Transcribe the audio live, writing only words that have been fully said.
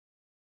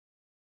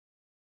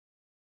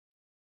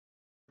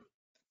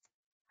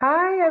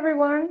Hi,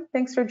 everyone.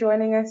 Thanks for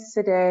joining us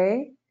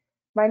today.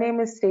 My name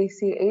is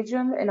Stacy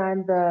Ajum, and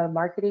I'm the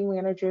marketing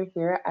manager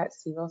here at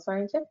Siegel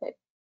Scientific.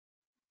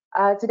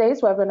 Today's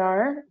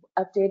webinar,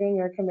 Updating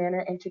Your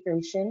Commander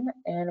Integration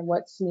and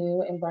What's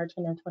New in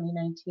BarTender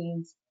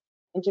 2019's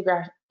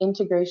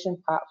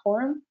Integration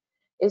Platform,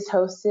 is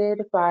hosted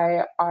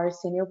by our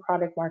Senior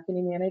Product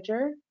Marketing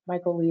Manager,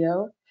 Michael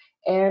Leo,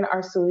 and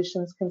our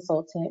Solutions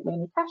Consultant,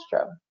 Manny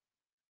Castro.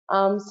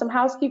 Some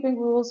housekeeping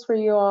rules for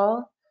you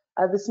all.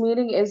 This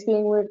meeting is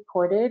being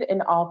recorded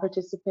and all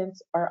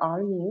participants are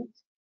on mute.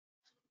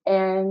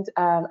 And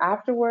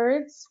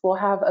afterwards, we'll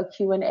have a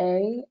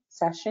Q&A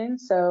session.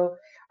 So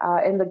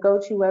in the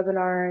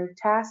GoToWebinar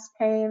task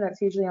pane that's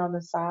usually on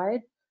the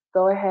side,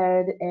 go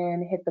ahead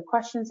and hit the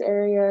questions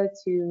area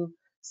to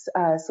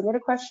submit a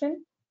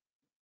question.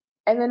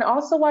 And then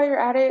also while you're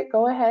at it,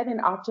 go ahead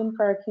and opt in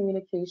for our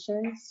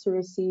communications to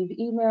receive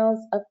emails,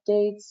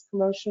 updates,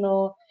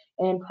 promotional,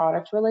 and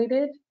product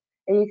related.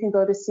 And you can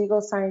go to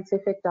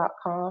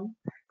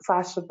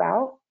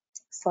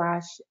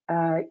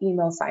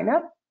siegelscientific.com/about/email sign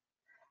up.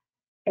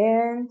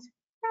 And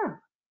yeah,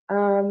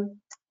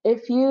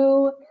 if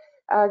you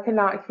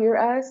cannot hear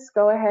us,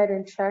 go ahead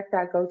and check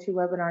that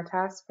GoToWebinar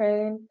task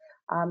pane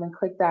and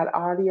click that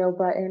audio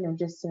button and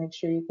just to make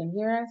sure you can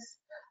hear us.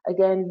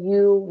 Again,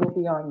 you will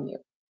be on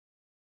mute.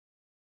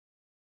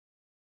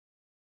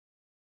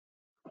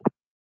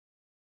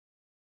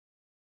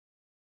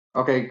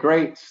 Okay,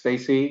 great,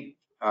 Stacy.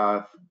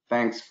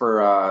 Thanks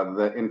for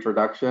the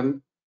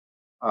introduction.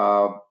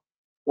 What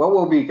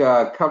we'll be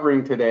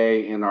covering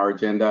today in our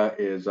agenda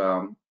is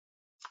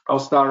I'll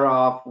start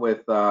off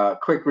with a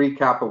quick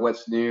recap of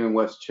what's new and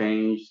what's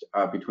changed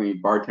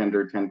between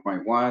BarTender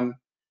 10.1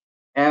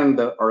 and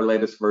our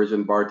latest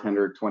version,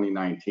 BarTender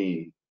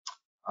 2019.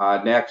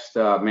 Next,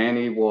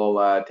 Manny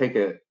will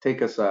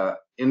take us an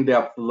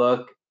in-depth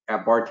look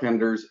at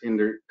BarTender's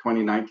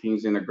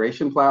 2019's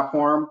integration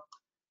platform,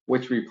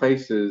 which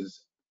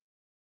replaces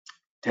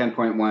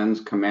 10.1's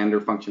Commander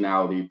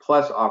functionality,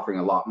 plus offering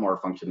a lot more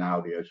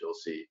functionality, as you'll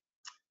see.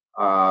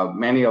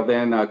 Manny will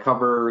then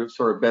cover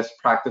sort of best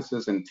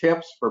practices and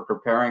tips for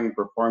preparing and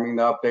performing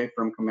the update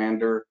from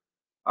Commander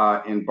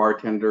in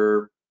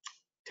BarTender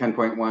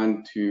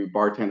 10.1 to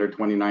BarTender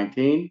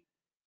 2019.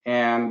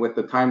 And with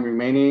the time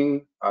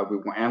remaining, we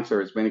will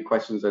answer as many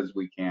questions as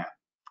we can.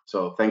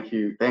 So thank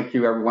you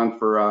everyone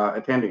for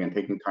attending and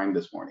taking time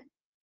this morning.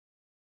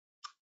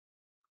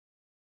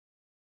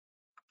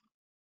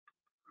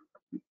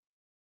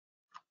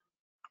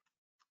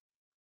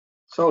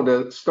 So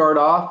to start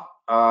off,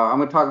 I'm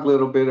going to talk a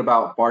little bit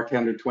about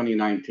BarTender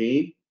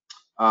 2019.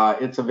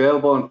 It's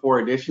available in 4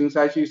 editions,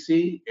 as you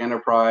see: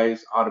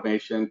 Enterprise,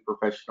 Automation,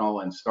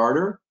 Professional, and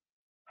Starter.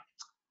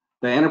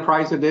 The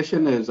Enterprise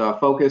edition is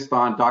focused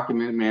on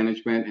document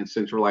management and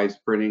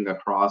centralized printing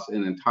across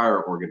an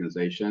entire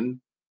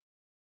organization.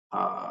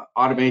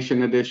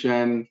 Automation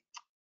edition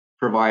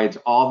provides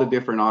all the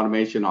different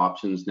automation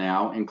options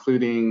now,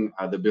 including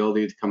the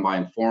ability to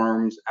combine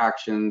forms,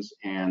 actions,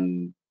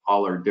 and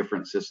all our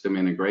different system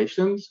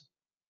integrations.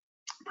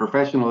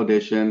 Professional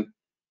edition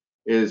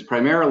is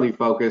primarily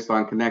focused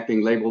on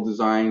connecting label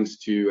designs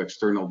to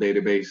external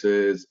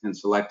databases and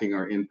selecting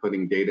or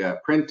inputting data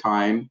at print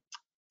time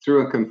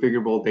through a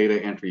configurable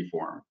data entry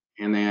form.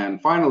 And then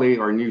finally,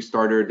 our new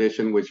Starter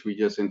edition, which we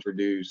just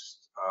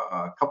introduced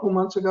a couple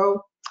months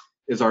ago,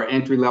 is our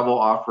entry-level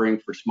offering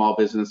for small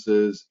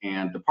businesses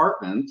and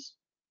departments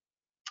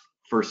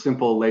for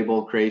simple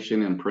label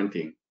creation and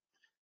printing.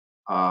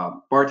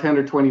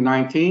 BarTender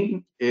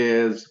 2019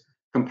 is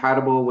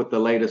compatible with the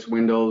latest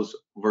Windows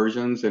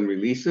versions and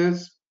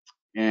releases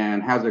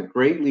and has a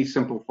greatly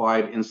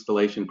simplified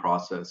installation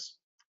process.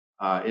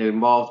 It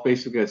involves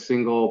basically a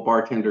single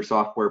BarTender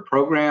software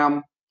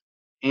program,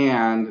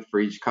 and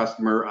for each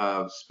customer,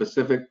 a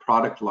specific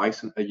product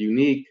license, a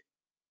unique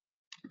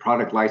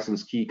product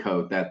license key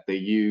code that they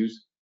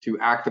use to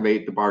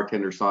activate the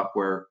BarTender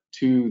software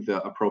to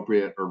the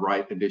appropriate or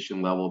right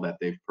edition level that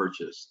they've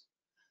purchased.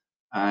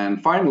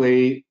 And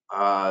finally,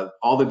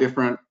 all the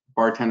different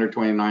BarTender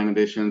 29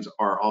 editions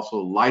are also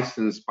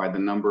licensed by the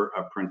number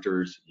of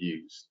printers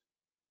used.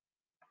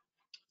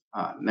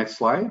 Next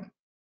slide.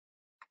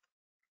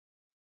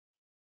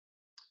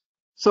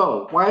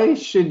 So why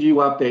should you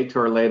update to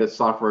our latest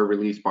software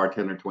release,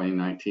 BarTender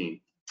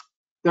 2019?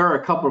 There are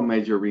a couple of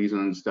major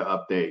reasons to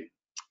update.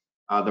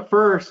 The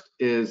first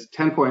is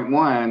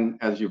 10.1,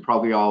 as you're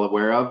probably all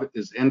aware of,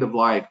 is end of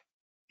life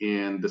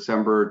in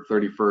December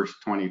 31st,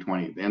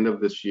 2020, the end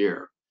of this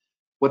year.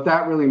 What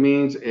that really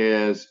means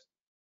is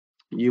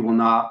you will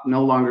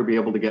no longer be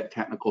able to get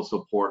technical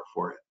support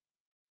for it.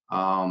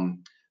 The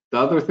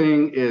other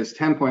thing is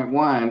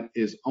 10.1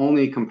 is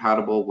only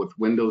compatible with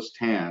Windows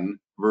 10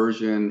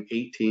 version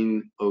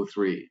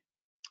 1803.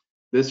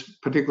 This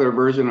particular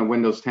version of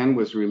Windows 10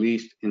 was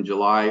released in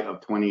July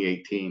of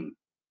 2018,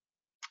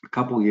 a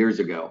couple years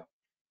ago,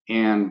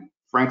 and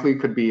frankly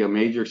could be a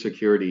major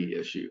security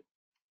issue.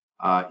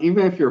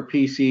 Even if your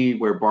PC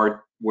where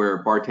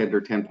where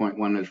BarTender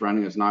 10.1 is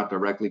running is not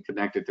directly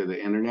connected to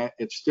the internet,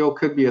 it still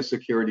could be a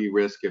security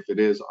risk if it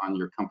is on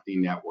your company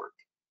network.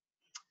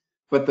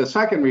 But the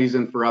second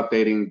reason for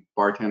updating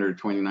BarTender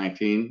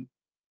 2019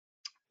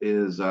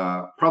 is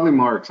probably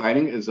more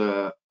exciting, is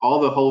all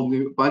the whole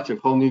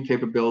new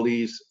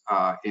capabilities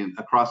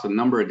across a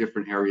number of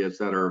different areas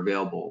that are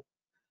available.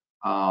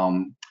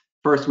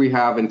 First, we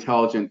have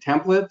intelligent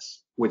templates,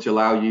 which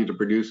allow you to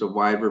produce a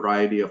wide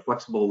variety of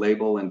flexible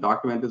label and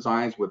document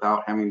designs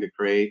without having to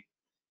create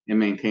and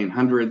maintain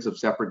hundreds of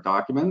separate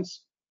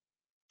documents.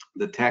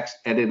 The text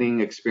editing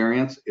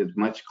experience is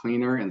much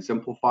cleaner and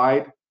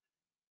simplified,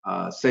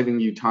 saving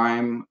you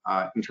time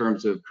in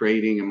terms of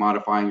creating and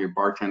modifying your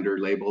BarTender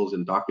labels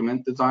and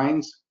document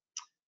designs.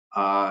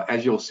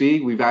 As you'll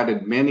see, we've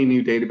added many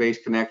new database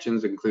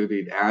connections,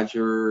 including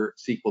Azure,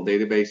 SQL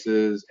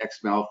databases,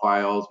 XML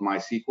files,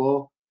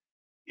 MySQL,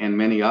 and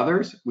many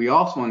others. We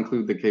also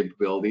include the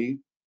capability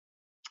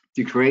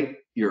to create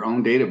your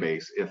own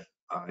database if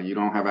you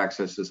don't have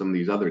access to some of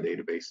these other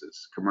databases,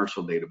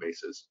 commercial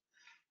databases.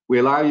 We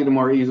allow you to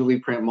more easily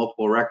print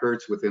multiple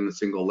records within a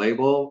single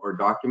label or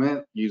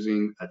document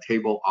using a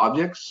table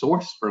object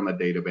sourced from a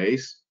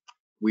database.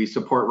 We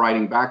support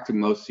writing back to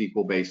most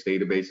SQL-based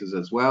databases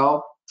as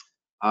well.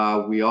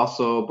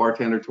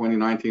 BarTender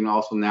 2019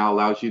 also now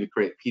allows you to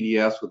create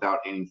PDFs without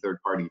any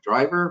third-party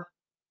driver.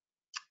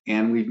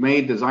 And we've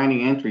made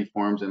designing entry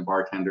forms in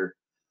BarTender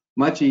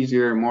much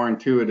easier and more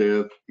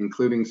intuitive,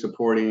 including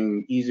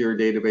supporting easier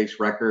database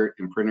record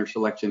and printer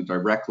selection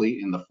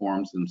directly in the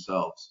forms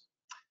themselves.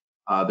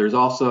 There's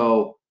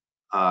also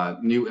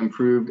new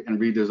improved and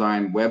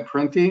redesigned web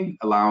printing,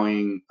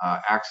 allowing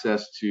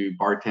access to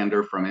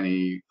BarTender from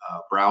any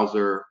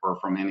browser or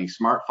from any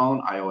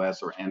smartphone,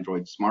 iOS or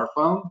Android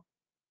smartphone.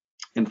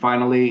 And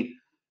finally,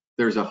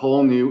 there's a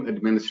whole new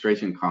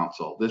administration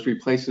console. This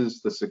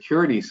replaces the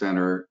Security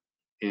Center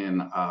in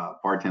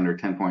BarTender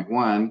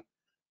 10.1.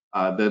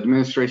 The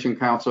administration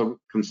console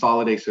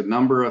consolidates a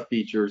number of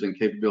features and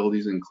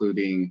capabilities,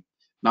 including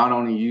not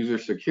only user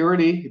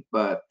security,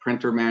 but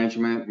printer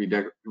management,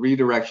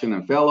 redirection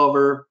and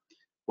failover,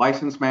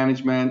 license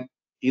management,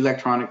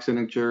 electronic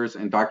signatures,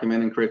 and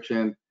document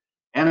encryption.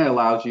 And it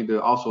allows you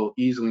to also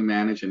easily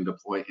manage and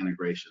deploy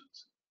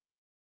integrations.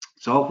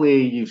 So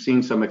hopefully you've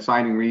seen some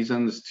exciting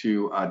reasons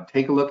to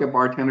take a look at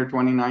BarTender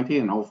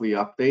 2019 and hopefully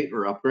update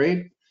or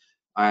upgrade.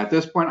 At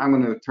this point, I'm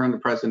going to turn the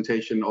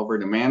presentation over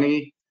to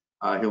Manny.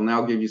 He'll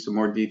now give you some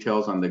more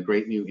details on the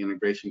great new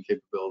integration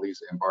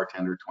capabilities in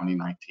BarTender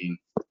 2019.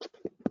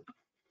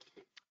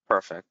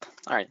 Perfect.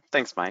 All right,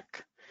 thanks,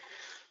 Mike.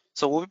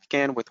 So we'll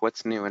begin with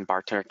what's new in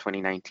BarTender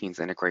 2019's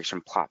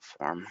integration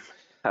platform.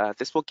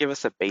 This will give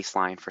us a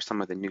baseline for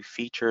some of the new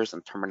features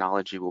and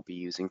terminology we'll be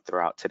using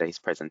throughout today's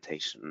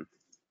presentation.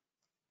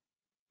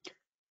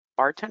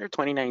 BarTender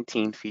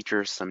 2019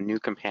 features some new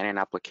companion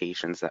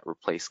applications that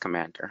replace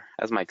Commander,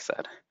 as Mike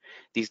said.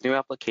 These new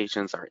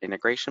applications are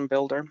Integration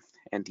Builder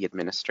and the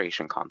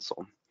Administration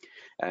Console.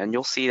 And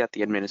you'll see that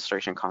the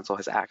Administration Console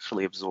has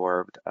actually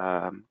absorbed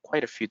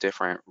quite a few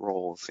different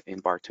roles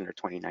in BarTender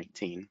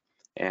 2019,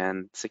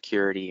 and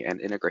security and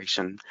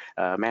integration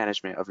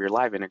management of your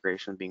live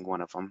integration being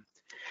one of them.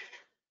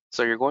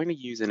 So you're going to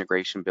use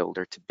Integration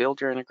Builder to build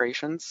your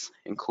integrations,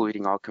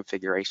 including all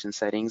configuration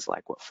settings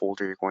like what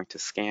folder you're going to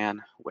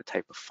scan, what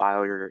type of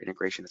file your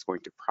integration is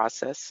going to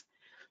process.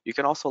 You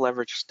can also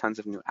leverage tons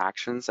of new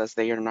actions, as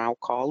they are now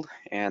called,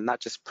 and not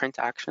just print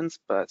actions,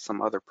 but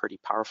some other pretty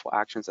powerful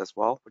actions as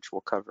well, which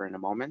we'll cover in a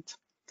moment.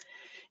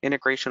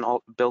 Integration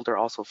Builder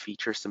also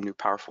features some new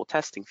powerful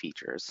testing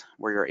features,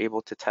 where you're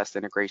able to test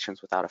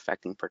integrations without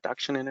affecting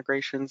production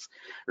integrations.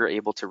 You're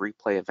able to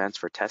replay events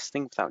for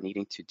testing without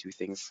needing to do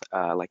things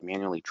like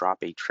manually drop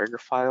a trigger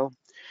file.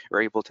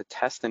 You're able to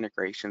test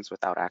integrations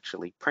without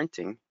actually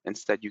printing.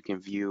 Instead, you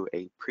can view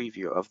a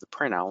preview of the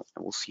printout,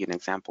 and we'll see an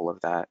example of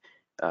that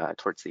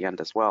towards the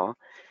end as well.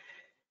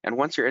 And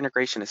once your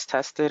integration is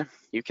tested,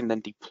 you can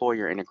then deploy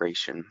your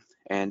integration.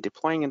 And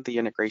deploying the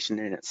integration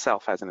in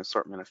itself has an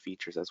assortment of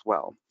features as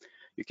well.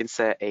 You can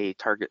set a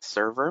target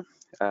server.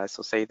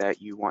 So say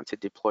that you want to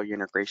deploy your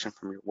integration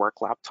from your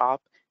work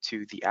laptop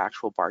to the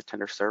actual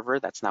BarTender server.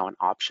 That's now an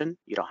option.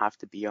 You don't have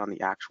to be on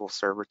the actual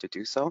server to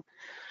do so.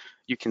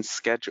 You can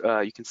schedule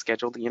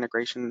the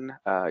integration.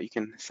 You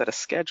can set a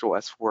schedule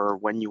as for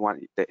when you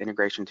want the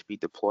integration to be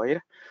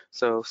deployed.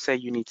 So say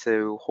you need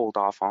to hold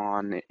off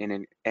on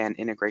an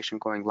integration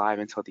going live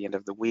until the end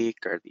of the week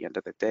or the end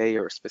of the day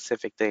or a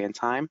specific day and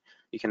time,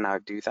 you can now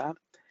do that.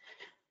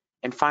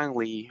 And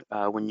finally,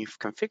 when you've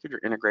configured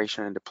your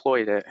integration and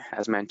deployed it,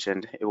 as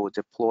mentioned, it will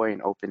deploy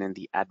and open in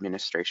the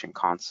administration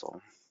console.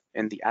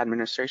 In the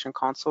administration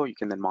console, you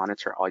can then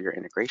monitor all your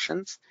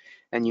integrations,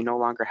 and you no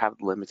longer have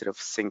the limit of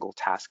single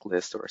task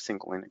list or a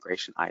single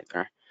integration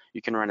either.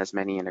 You can run as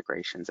many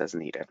integrations as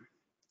needed.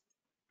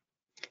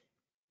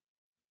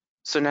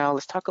 So now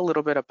let's talk a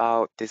little bit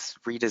about this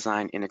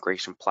redesigned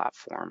integration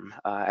platform,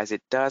 as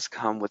it does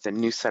come with a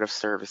new set of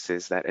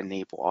services that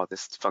enable all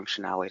this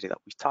functionality that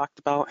we've talked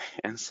about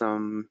and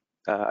some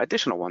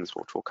additional ones,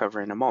 which we'll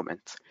cover in a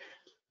moment.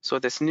 So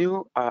this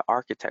new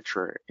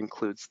architecture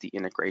includes the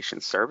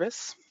integration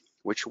service,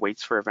 which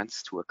waits for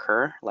events to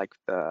occur, like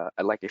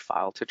a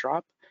file to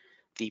drop,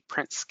 the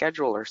print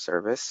scheduler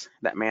service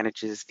that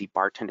manages the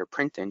BarTender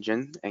print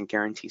engine and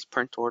guarantees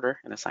print order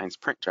and assigns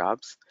print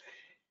jobs,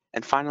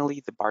 and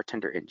finally the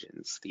BarTender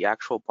engines, the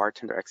actual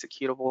BarTender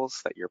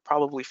executables that you're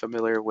probably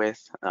familiar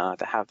with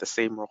that have the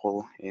same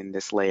role in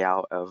this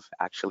layout of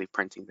actually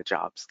printing the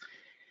jobs.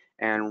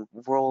 And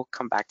we'll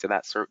come back to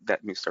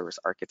that new service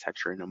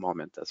architecture in a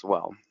moment as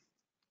well.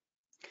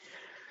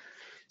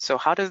 So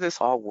how does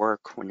this all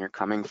work when you're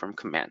coming from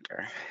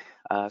Commander?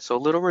 So a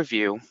little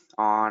review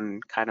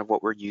on kind of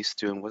what we're used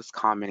to and what's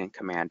common in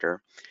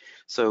Commander.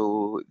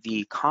 So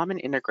the common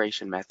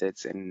integration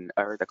methods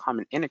or the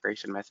common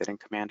integration method in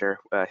Commander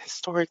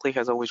historically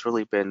has always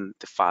really been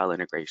the file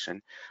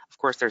integration. Of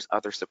course, there's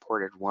other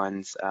supported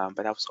ones, but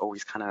that was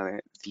always kind of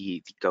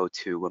the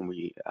go-to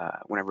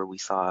whenever we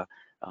saw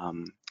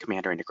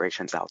Commander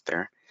integrations out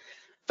there.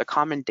 The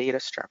common data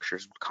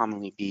structures would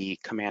commonly be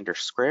Commander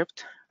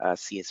script,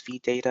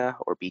 CSV data,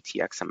 or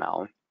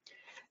BTXML.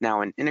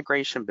 Now, in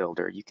Integration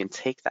Builder, you can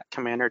take that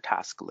Commander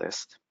task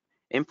list,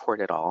 import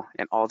it all,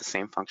 and all the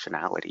same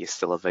functionality is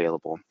still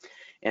available.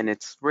 And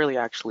it's really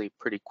actually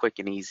pretty quick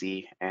and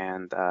easy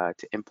and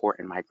to import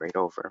and migrate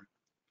over.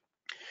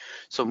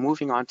 So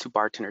moving on to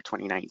BarTender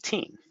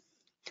 2019.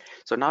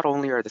 So not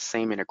only are the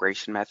same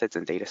integration methods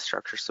and data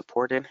structures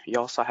supported, you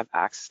also have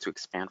access to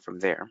expand from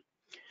there.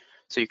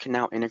 So you can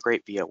now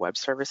integrate via web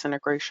service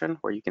integration,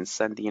 where you can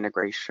send the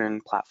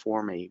integration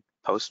platform a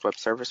post web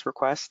service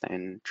request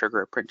and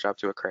trigger a print job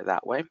to occur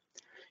that way.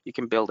 You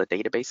can build a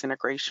database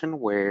integration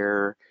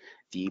where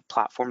the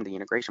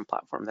integration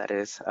platform that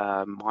is,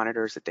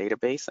 monitors a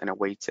database and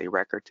awaits a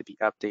record to be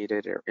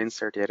updated or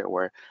inserted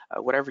or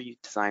whatever you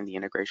design the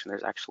integration.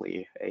 There's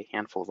actually a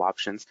handful of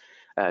options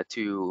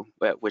to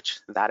which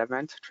that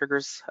event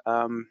triggers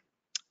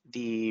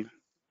the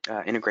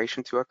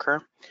integration to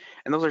occur.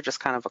 And those are just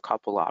kind of a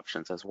couple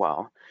options as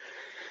well.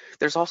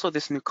 There's also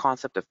this new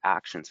concept of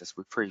actions, as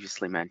we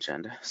previously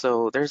mentioned.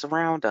 So there's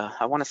around,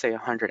 I want to say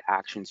 100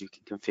 actions you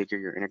can configure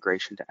your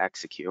integration to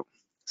execute.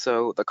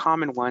 So the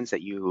common ones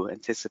that you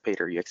anticipate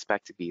or you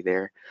expect to be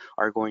there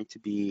are going to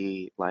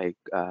be like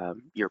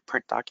your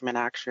print document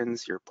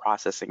actions, your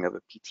processing of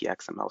a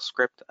PTXML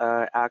script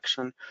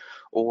action,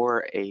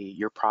 or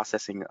your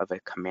processing of a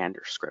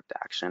Commander script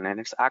action. And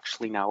it's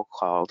actually now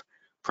called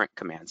print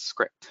command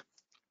script.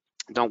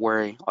 Don't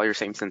worry, all your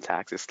same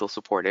syntax is still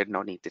supported.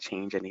 No need to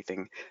change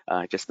anything,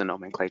 just the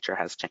nomenclature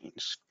has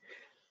changed.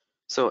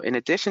 So in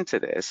addition to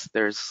this,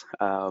 there's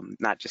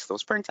not just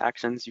those print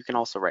actions, you can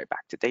also write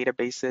back to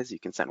databases, you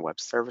can send web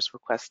service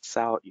requests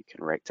out, you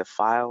can write to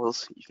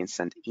files, you can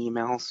send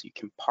emails, you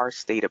can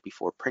parse data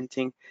before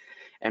printing,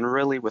 and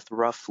really with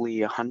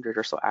roughly 100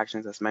 or so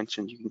actions as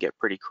mentioned, you can get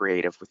pretty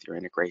creative with your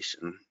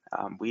integration.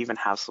 We even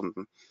have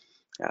some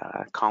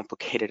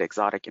complicated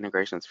exotic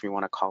integrations, if you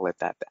want to call it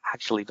that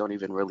actually don't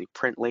even really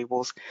print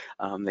labels.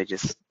 They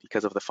just,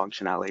 because of the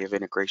functionality of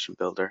Integration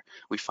Builder,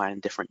 we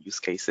find different use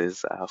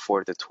cases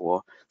for the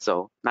tool.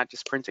 So not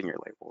just printing your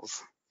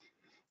labels.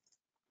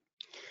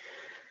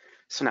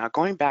 So now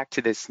going back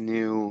to this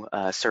new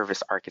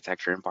service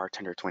architecture in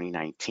BarTender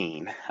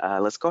 2019,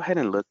 let's go ahead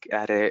and look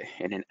at it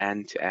in an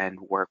end-to-end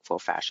workflow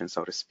fashion,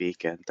 so to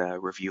speak, and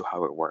review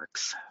how it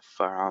works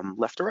from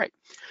left to right.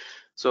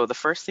 So the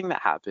first thing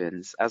that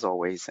happens, as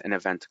always, an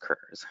event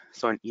occurs.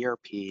 So an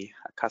ERP,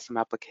 a custom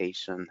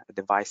application, a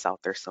device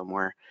out there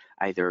somewhere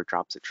either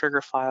drops a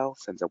trigger file,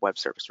 sends a web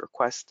service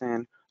request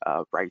in,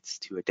 writes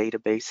to a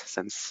database,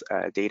 sends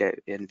data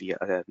in via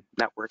a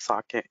network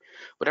socket,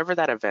 whatever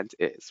that event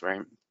is,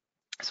 right?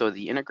 So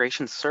the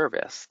integration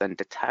service then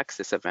detects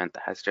this event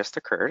that has just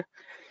occurred.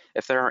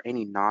 If there are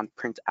any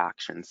non-print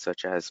actions,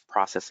 such as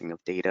processing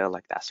of data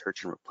like that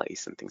search and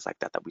replace and things like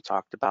that that we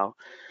talked about,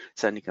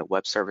 sending a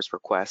web service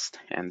request,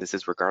 and this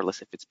is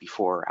regardless if it's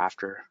before or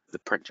after the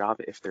print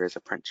job, if there is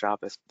a print job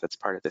that's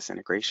part of this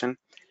integration,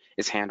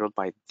 is handled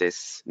by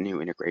this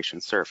new integration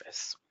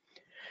service.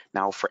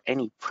 Now for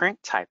any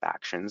print type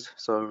actions,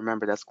 so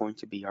remember that's going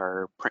to be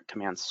our print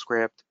command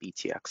script,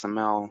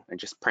 BTXML, and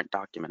just print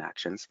document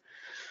actions.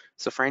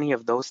 So for any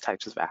of those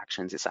types of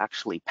actions, it's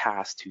actually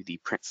passed to the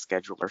print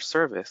scheduler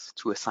service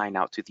to assign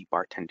out to the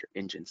BarTender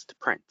engines to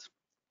print.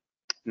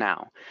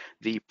 Now,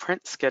 the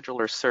print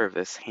scheduler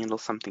service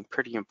handles something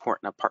pretty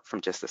important apart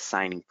from just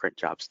assigning print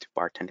jobs to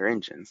BarTender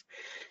engines.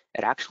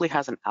 It actually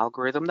has an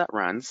algorithm that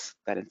runs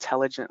that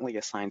intelligently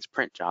assigns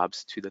print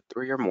jobs to the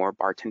 3 or more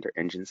BarTender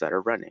engines that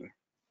are running.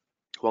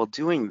 While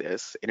doing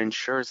this, it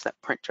ensures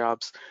that print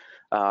jobs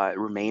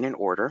remain in the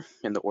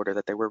order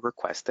that they were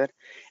requested,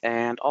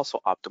 and also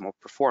optimal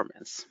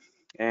performance.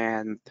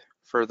 And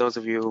for those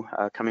of you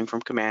coming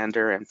from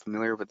Commander and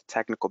familiar with the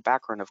technical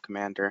background of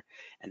Commander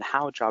and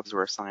how jobs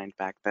were assigned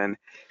back then,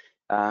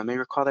 may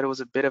recall that it was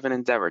a bit of an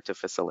endeavor to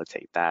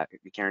facilitate that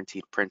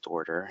guaranteed print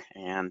order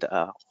and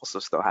also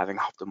still having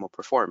optimal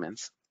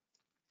performance.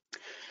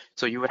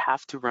 So you would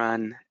have to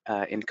run,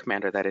 in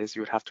Commander that is,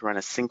 you would have to run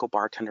a single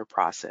BarTender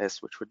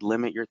process, which would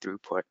limit your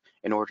throughput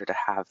in order to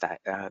have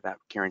that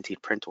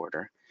guaranteed print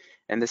order.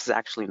 And this is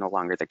actually no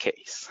longer the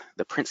case.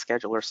 The print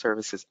scheduler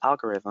services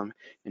algorithm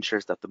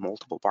ensures that the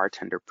multiple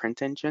BarTender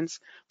print engines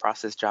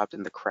process jobs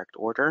in the correct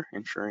order,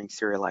 ensuring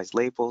serialized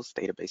labels,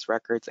 database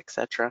records,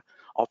 etc.,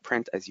 all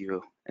print as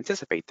you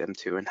anticipate them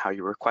to and how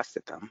you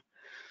requested them.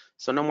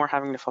 So no more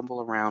having to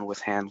fumble around with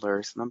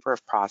handlers, number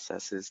of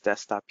processes,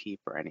 desktop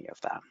heap, or any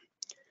of that.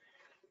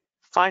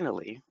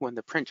 Finally, when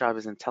the print job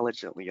is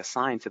intelligently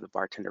assigned to the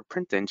BarTender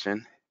print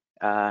engine,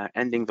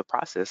 ending the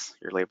process,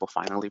 your label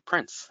finally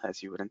prints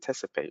as you would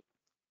anticipate.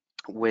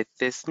 With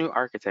this new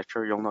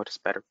architecture, you'll notice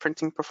better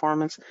printing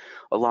performance,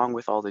 along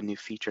with all the new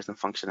features and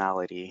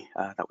functionality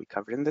that we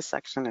covered in this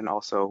section and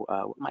also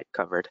what Mike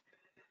covered.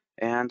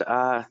 And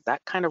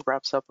that kind of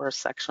wraps up our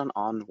section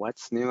on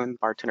what's new in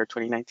BarTender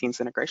 2019's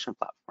integration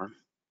platform.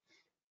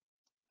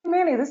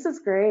 Manny, this is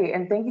great.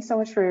 And thank you so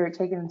much for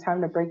taking the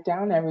time to break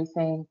down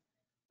everything.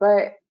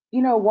 But,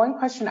 one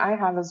question I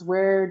have is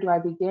where do I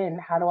begin?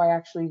 How do I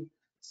actually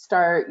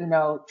start,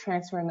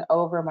 transferring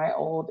over my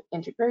old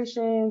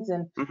integrations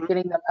and Mhm,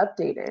 getting them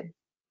updated?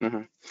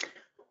 mhm.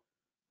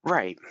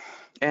 Right.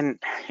 And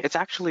it's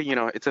actually,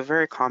 it's a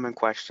very common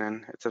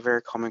question. It's a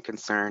very common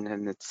concern,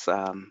 and it's,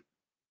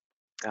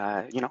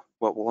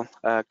 what we'll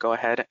go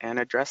ahead and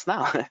address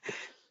now.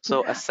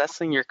 So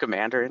assessing your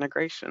Commander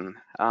integration.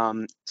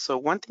 So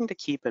one thing to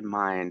keep in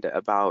mind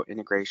about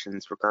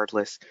integrations,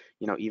 regardless,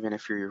 even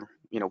if you're,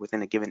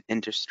 within a given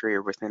industry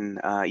or within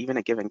even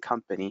a given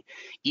company,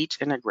 each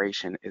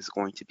integration is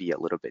going to be a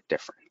little bit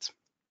different.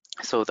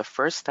 So the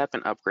first step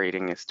in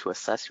upgrading is to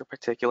assess your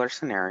particular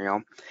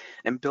scenario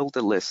and build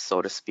a list,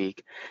 so to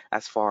speak,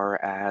 as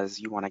far as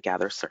you want to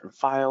gather certain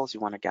files, you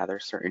want to gather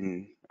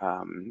certain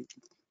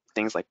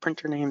things like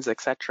printer names,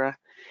 etc.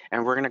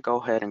 And we're going to go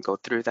ahead and go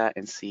through that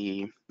and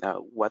see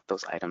what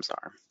those items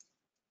are.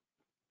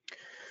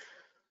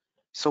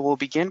 So we'll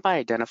begin by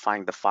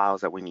identifying the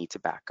files that we need to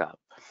back up.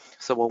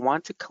 So we'll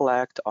want to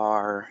collect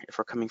our, if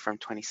we're coming from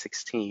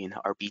 2016,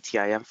 our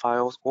BTIM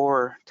files,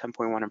 or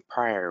 10.1 and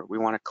prior, we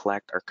want to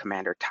collect our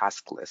Commander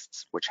task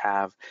lists, which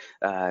have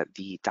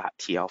the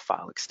 .tl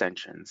file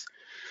extensions.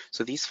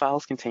 So these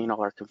files contain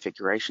all our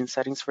configuration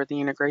settings for the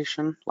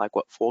integration, like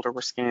what folder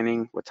we're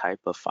scanning, what type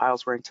of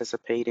files we're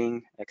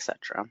anticipating,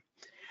 etc.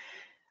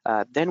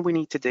 Then we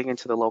need to dig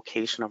into the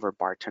location of our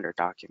BarTender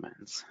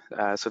documents.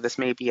 So this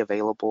may be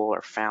available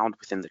or found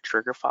within the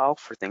trigger file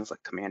for things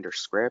like Commander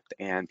script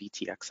and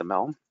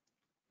BTXML.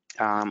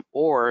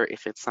 Or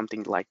if it's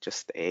something like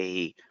just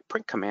a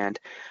print command,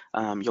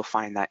 you'll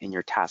find that in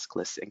your task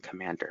list in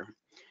Commander.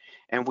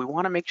 And we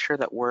want to make sure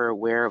that we're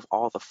aware of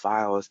all the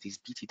files, these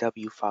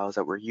BTW files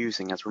that we're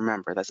using, as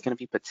remember, that's going to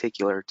be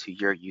particular to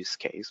your use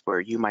case, where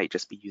you might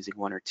just be using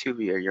one or two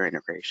via your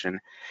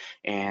integration,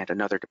 and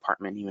another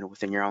department, even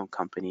within your own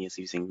company, is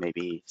using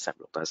maybe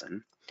several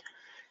dozen.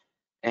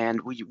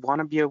 And we want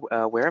to be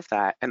aware of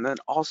that. And then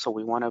also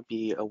we want to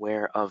be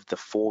aware of the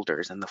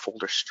folders and the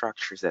folder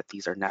structures that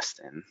these are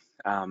nested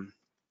in.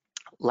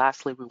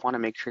 Lastly, we want to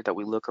make sure that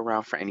we look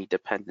around for any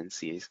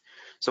dependencies.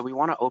 So we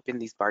want to open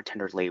these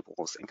BarTender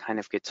labels and kind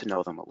of get to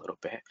know them a little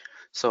bit.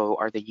 So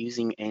are they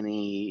using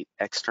any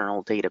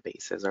external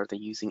databases? Are they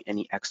using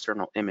any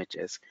external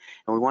images?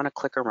 And we want to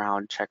click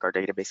around, check our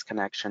database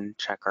connection,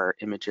 check our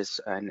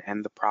images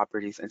and the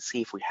properties, and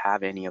see if we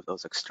have any of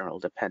those external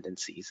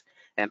dependencies,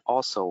 and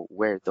also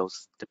where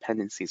those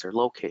dependencies are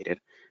located,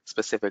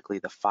 specifically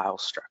the file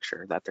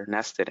structure that they're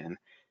nested in.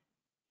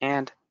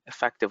 And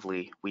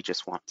effectively, we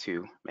just want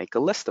to make a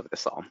list of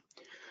this all.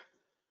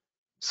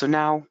 So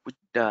now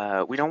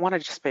we don't want to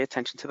just pay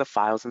attention to the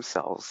files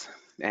themselves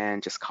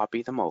and just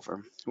copy them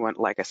over.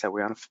 Like I said,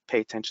 we want to pay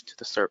attention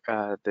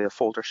to the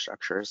folder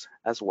structures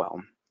as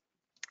well.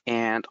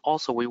 And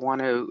also we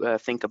want to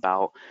think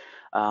about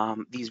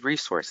these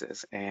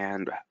resources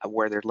and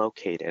where they're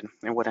located.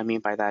 And what I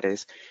mean by that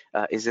is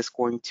this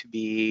going to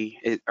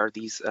be, are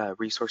these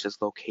resources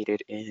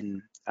located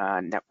in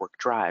network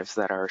drives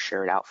that are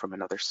shared out from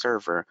another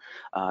server?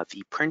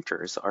 The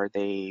printers, are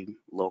they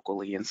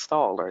locally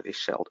installed? Are they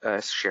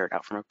shared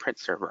out from a print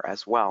server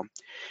as well?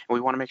 And we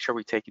want to make sure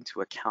we take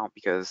into account,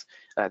 because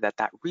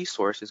that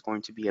resource is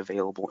going to be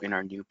available in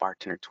our new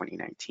BarTender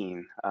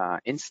 2019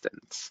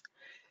 instance.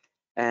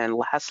 And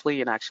lastly,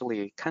 and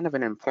actually kind of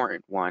an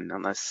important one,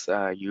 unless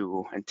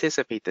you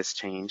anticipate this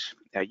change,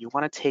 you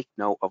want to take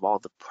note of all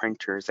the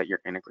printers that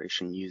your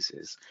integration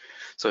uses.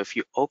 So if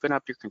you open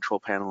up your control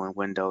panel in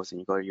Windows and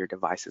you go to your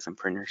devices and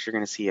printers, you're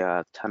going to see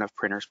a ton of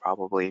printers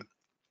probably.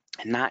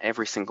 And not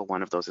every single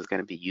one of those is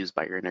going to be used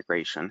by your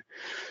integration.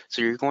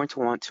 So you're going to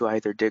want to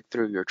either dig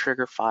through your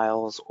trigger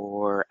files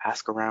or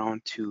ask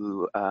around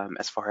to,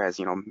 as far as,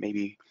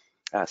 maybe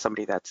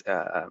somebody that's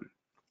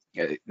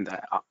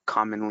that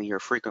commonly or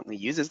frequently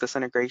uses this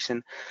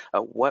integration,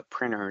 what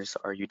printers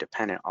are you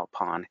dependent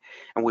upon?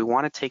 And we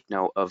want to take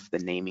note of the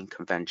naming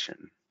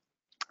convention,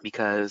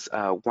 because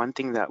one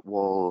thing that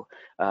we'll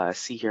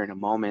see here in a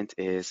moment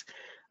is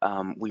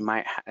we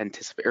might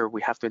anticipate, or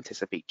we have to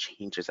anticipate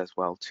changes as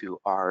well to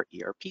our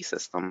ERP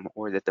system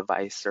or the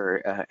device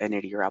or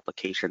entity or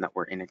application that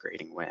we're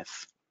integrating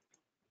with.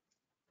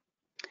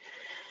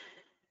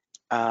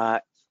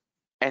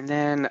 And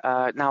then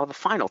now the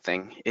final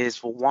thing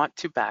is we'll want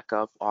to back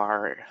up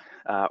our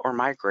or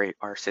migrate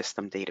our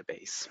system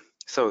database.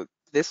 So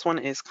this one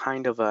is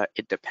kind of a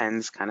it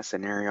depends kind of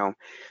scenario.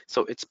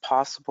 So it's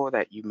possible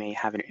that you may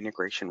have an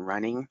integration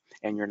running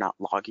and you're not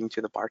logging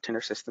to the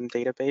BarTender system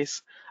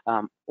database,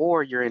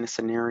 or you're in a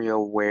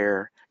scenario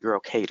where you're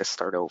okay to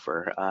start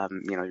over.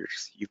 You know,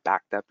 you've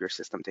backed up your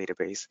system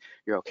database.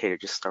 You're okay to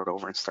just start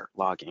over and start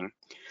logging.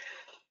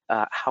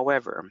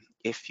 However,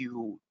 if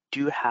you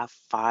do have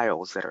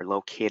files that are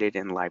located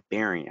in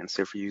Librarian,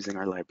 so if you're using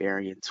our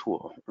Librarian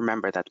tool,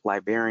 remember that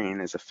Librarian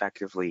is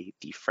effectively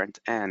the front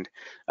end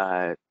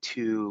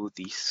to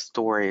the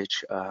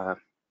storage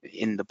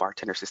in the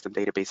BarTender system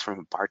database from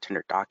a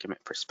BarTender document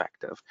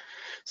perspective.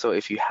 So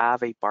if you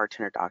have a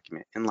BarTender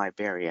document in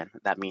Librarian,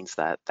 that means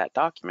that that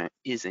document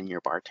is in your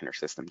BarTender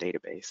system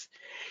database.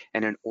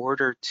 And in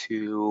order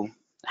to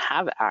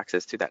have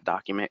access to that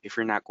document, if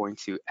you're not going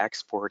to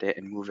export it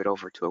and move it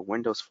over to a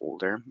Windows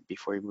folder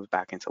before you move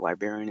back into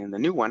Librarian in the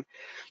new one,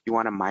 you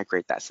want to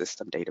migrate that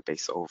system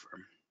database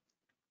over.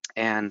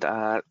 And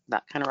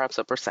that kind of wraps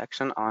up our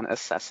section on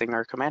assessing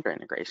our Commander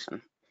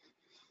integration.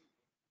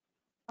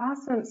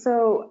 Awesome.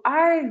 So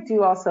I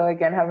do also,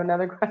 again, have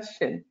another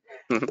question.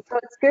 So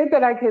it's good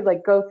that I could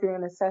like go through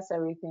and assess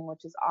everything,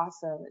 which is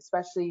awesome,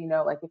 especially, you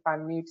know, like if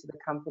I'm new to the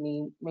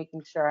company,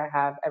 making sure I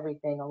have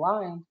everything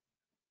aligned.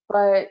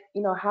 But,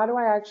 you know, how do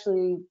I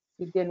actually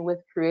begin with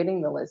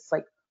creating the list?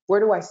 Like, where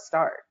do I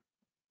start?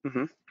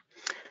 Mm-hmm.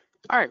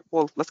 All right,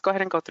 well, let's go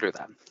ahead and go through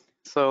that.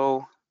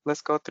 So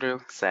let's go through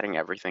setting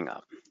everything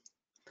up.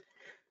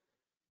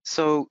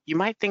 So you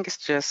might think it's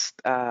just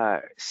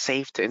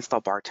safe to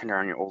install BarTender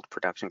on your old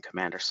production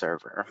Commander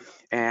server.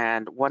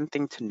 And one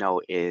thing to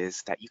note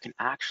is that you can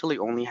actually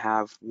only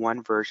have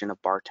one version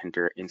of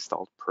BarTender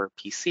installed per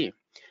PC.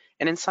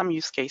 And in some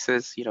use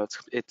cases, you know,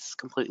 it's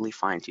completely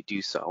fine to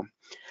do so.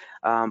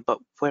 But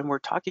when we're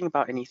talking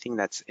about anything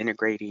that's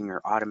integrating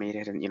or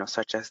automated, and you know,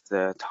 such as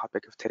the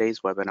topic of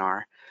today's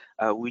webinar,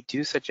 we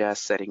do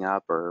suggest setting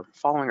up or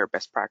following our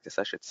best practice,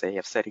 I should say,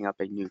 of setting up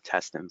a new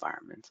test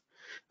environment.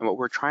 And what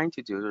we're trying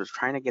to do is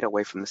trying to get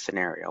away from the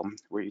scenario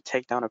where you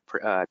take down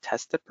a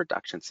tested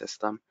production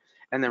system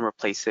and then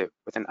replace it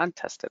with an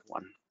untested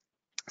one.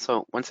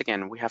 So once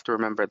again, we have to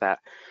remember that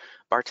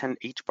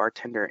each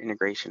BarTender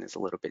integration is a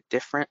little bit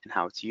different in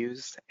how it's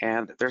used,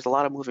 and there's a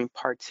lot of moving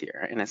parts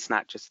here, and it's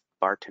not just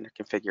BarTender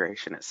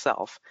configuration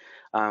itself.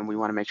 We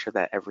want to make sure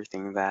that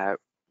everything that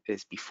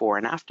is before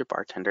and after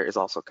BarTender is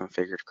also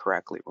configured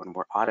correctly when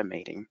we're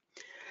automating.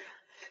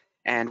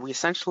 And we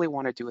essentially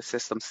want to do a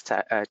systems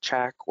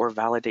check or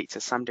validate to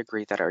some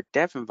degree that our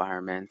dev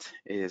environment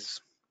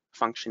is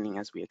functioning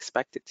as we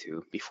expect it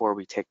to before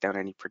we take down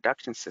any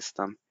production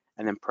system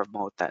and then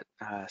promote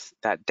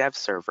that dev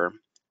server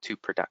to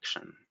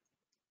production.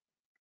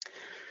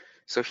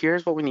 So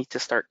here's what we need to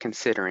start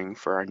considering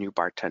for our new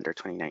BarTender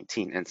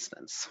 2019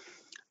 instance.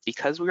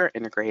 Because we are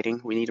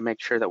integrating, we need to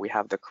make sure that we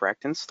have the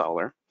correct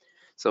installer.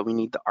 So we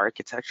need the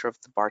architecture of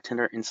the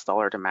BarTender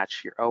installer to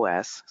match your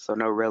OS. So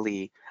no,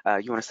 really,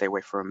 you want to stay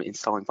away from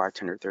installing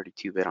BarTender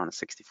 32-bit on a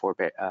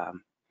 64-bit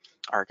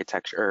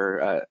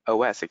architecture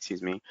or OS,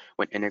 excuse me,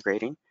 when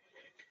integrating.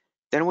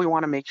 Then we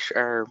want to make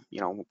sure,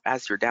 you know,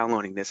 as you're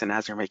downloading this and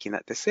as you're making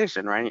that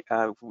decision, right,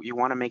 you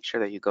want to make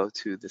sure that you go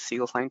to the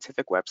Siegel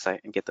Scientific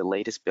website and get the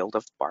latest build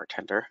of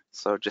BarTender.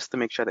 So just to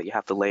make sure that you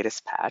have the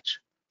latest patch.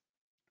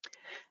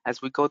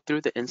 As we go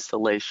through the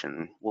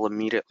installation, we'll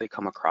immediately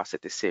come across a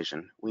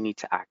decision we need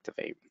to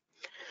activate.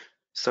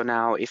 So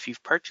now if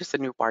you've purchased a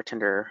new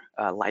BarTender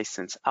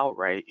license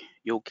outright,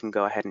 you can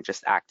go ahead and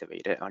just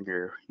activate it on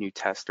your new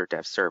test or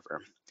dev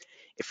server.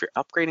 If you're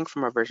upgrading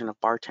from a version of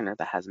BarTender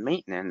that has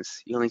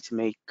maintenance, you'll need to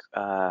make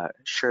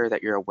sure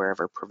that you're aware of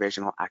our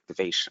provisional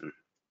activation.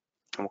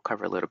 And we'll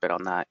cover a little bit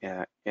on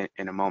that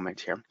in a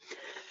moment here.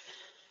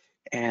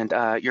 And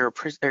your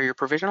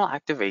provisional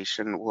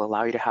activation will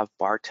allow you to have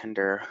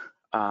BarTender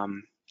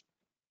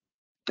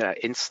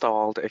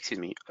installed,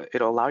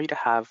 it'll allow you to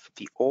have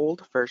the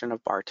old version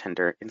of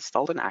BarTender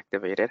installed and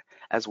activated,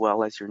 as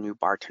well as your new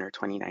BarTender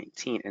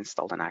 2019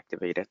 installed and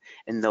activated,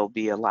 and they'll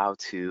be allowed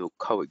to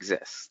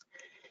coexist.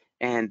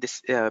 And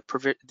this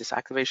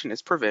activation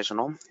is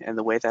provisional, and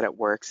the way that it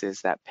works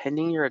is that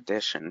pending your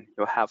addition,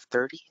 you'll have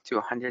 30 to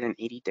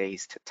 180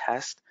 days to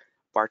test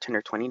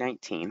BarTender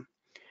 2019,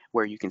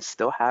 where you can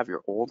still have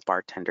your old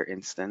BarTender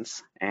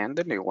instance and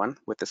the new one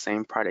with the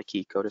same product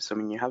key code,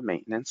 assuming you have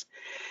maintenance.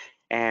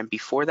 And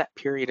before that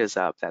period is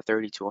up, that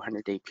 30 to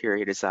 100-day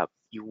period is up,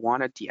 you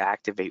want to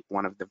deactivate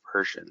one of the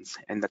versions.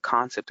 And the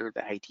concept or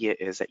the idea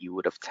is that you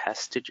would have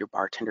tested your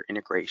BarTender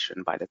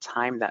integration by the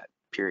time that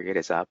period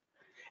is up,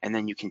 and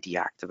then you can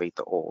deactivate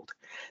the old.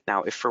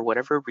 Now, if for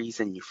whatever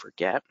reason you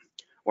forget,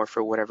 or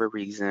for whatever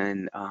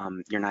reason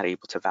you're not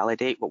able to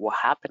validate, what will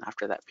happen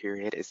after that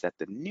period is that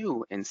the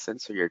new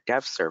instance or your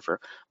dev server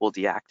will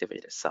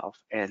deactivate itself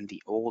and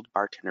the old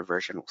BarTender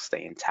version will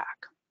stay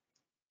intact.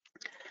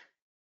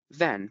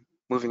 Then,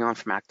 moving on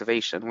from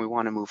activation, we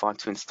want to move on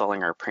to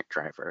installing our print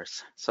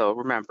drivers. So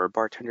remember,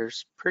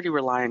 BarTender's pretty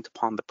reliant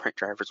upon the print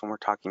drivers when we're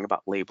talking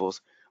about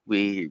labels.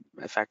 We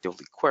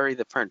effectively query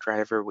the print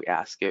driver, we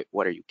ask it,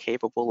 what are you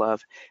capable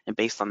of? And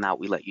based on that,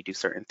 we let you do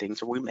certain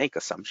things, or we make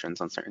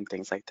assumptions on certain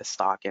things like the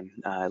stock and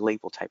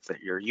label type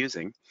that you're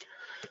using.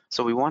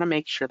 So we want to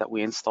make sure that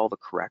we install the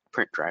correct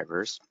print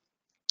drivers.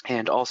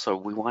 And also,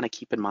 we want to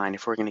keep in mind,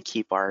 if we're going to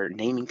keep our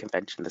naming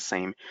convention the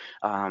same,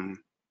 uh,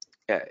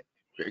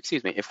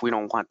 if we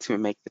don't want to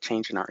make the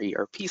change in our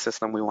ERP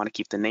system, we want to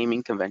keep the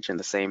naming convention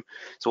the same.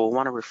 So we'll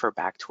want to refer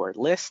back to our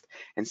list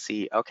and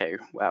see, okay,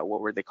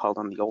 what were they called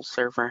on the old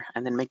server?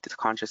 And then make the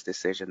conscious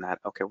decision that,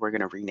 okay, we're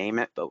going to rename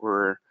it, but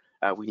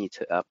we need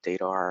to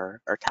update our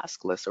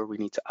task list, or we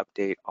need to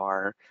update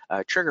our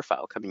trigger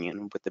file coming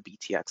in with the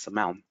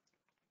BTXML.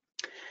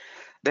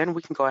 Then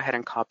we can go ahead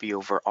and copy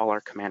over all our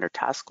Commander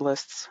task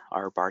lists,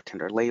 our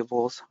BarTender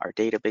labels, our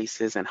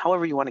databases, and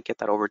however you want to get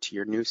that over to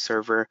your new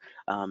server,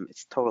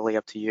 it's totally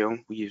up to you.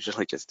 We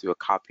usually just do a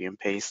copy and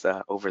paste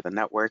over the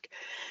network.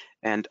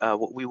 And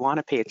what we want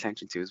to pay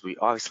attention to is we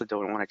obviously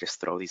don't want to just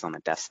throw these on the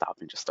desktop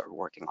and just start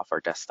working off our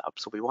desktop.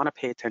 So we want to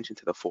pay attention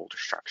to the folder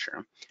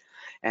structure.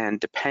 And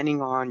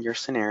depending on your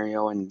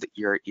scenario and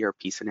your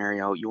ERP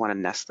scenario, you want to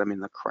nest them in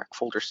the correct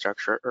folder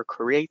structure or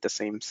create the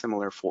same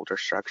similar folder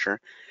structure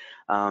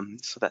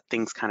so that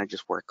things kind of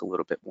just work a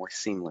little bit more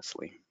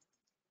seamlessly.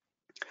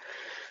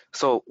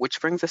 So,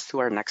 which brings us to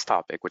our next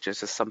topic, which is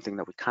just something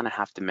that we kind of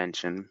have to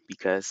mention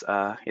because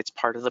it's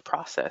part of the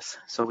process.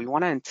 So we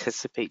want to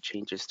anticipate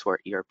changes to our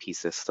ERP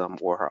system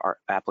or our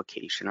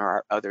application or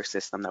our other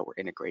system that we're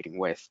integrating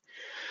with.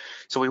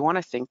 So we want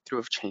to think through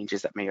of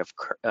changes that may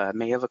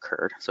have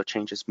occurred. So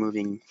changes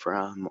moving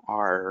from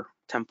our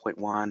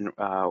 10.1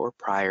 or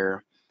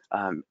prior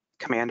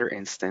Commander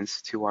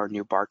instance to our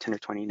new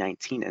BarTender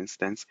 2019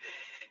 instance.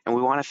 And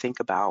we want to think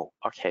about,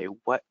 okay,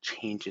 what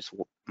changes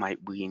might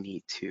we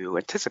need to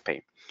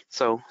anticipate?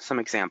 So some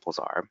examples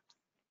are,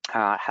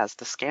 has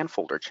the scan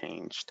folder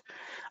changed?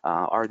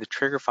 Are the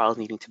trigger files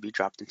needing to be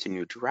dropped into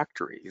new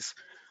directories?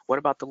 What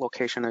about the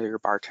location of your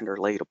BarTender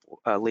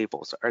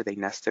labels? Are they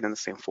nested in the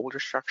same folder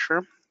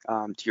structure?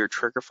 Do your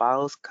trigger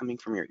files coming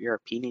from your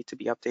ERP need to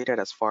be updated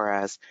as far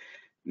as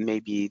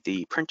maybe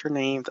the printer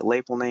name, the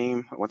label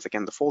name, once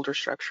again, the folder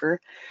structure?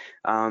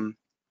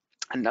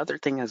 Another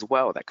thing as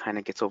well that kind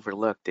of gets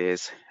overlooked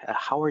is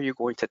how are you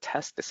going to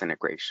test this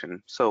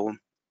integration? So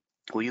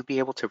will you be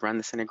able to run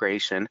this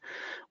integration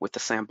with the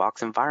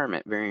sandbox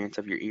environment variant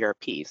of your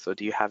ERP? So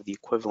do you have the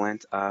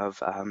equivalent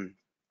of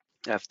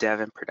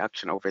dev and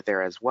production over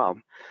there as well?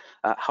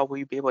 How will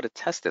you be able to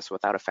test this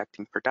without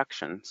affecting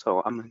production?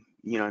 So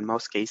in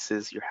most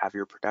cases, you have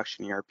your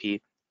production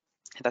ERP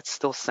that's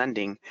still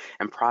sending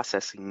and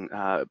processing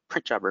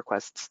print job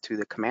requests to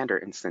the Commander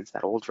instance,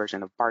 that old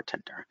version of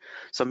BarTender.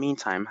 So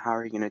meantime, how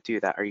are you going to do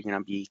that? Are you going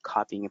to be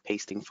copying and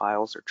pasting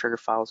files or trigger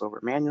files over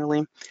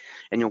manually?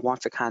 And you'll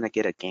want to kind of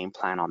get a game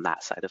plan on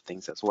that side of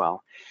things as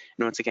well.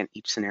 And once again,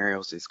 each scenario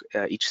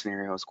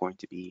is going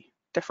to be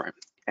different.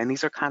 And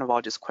these are kind of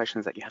all just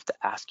questions that you have to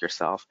ask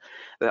yourself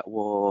that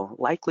will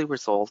likely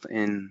result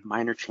in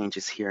minor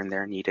changes here and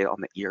there needed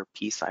on the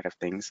ERP side of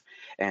things.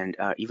 And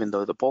even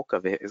though the bulk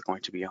of it is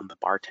going to be on the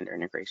BarTender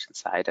integration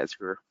side as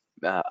you're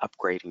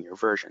upgrading your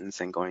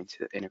versions and going to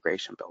the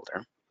integration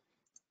builder.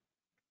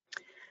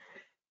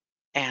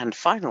 And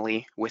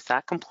finally, with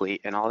that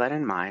complete and all that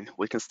in mind,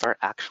 we can start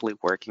actually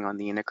working on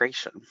the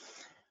integration.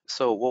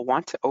 So we'll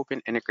want to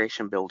open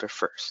Integration Builder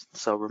first.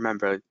 So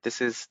remember,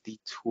 this is the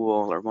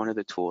tool or one of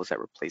the tools that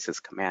replaces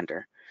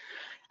Commander.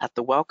 At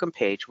the welcome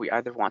page, we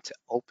either want to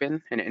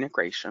open an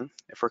integration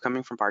if we're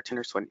coming from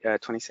BarTender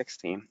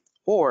 2016,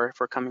 or if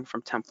we're coming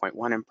from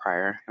 10.1 and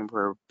prior and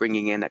we're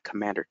bringing in a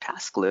Commander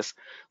task list,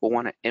 we'll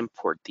want to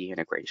import the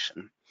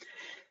integration.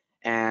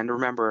 And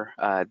remember,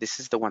 this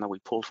is the one that we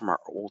pulled from our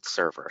old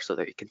server so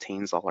that it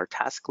contains all our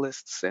task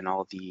lists and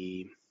all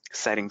the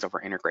settings of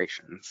our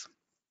integrations.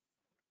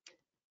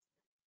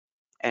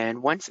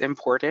 And once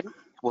imported,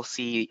 we'll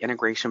see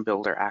Integration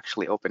Builder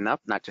actually open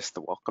up, not just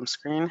the welcome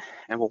screen,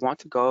 and we'll want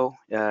to go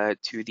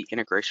to the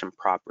integration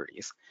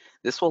properties.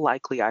 This will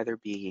likely either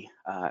be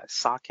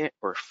socket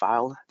or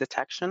file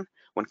detection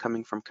when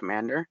coming from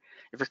Commander.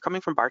 If you're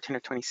coming from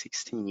BarTender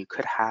 2016, you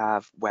could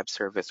have web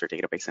service or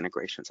database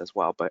integrations as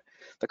well, but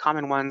the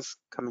common ones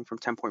coming from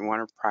 10.1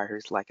 or prior,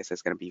 like I said,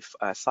 is going to be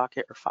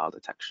socket or file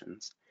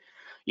detections.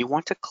 You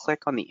want to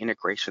click on the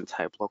integration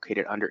type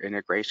located under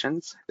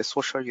integrations. This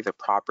will show you the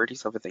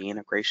properties of the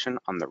integration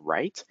on the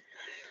right.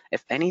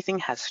 If anything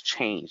has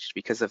changed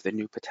because of the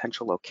new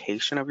potential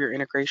location of your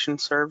integration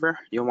server,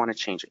 you'll want to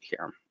change it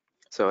here.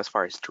 So as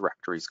far as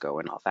directories go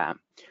and all that.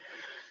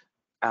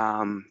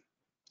 And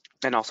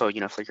also,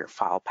 if like your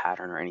file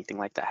pattern or anything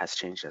like that has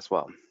changed as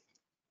well.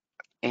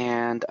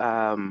 And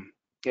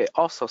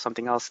Also,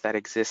 something else that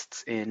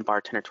exists in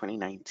BarTender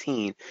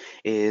 2019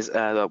 is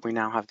we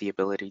now have the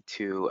ability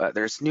to,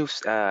 there's new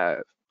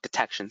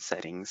detection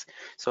settings.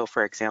 So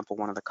for example,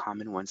 one of the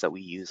common ones that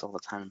we use all the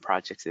time in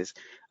projects is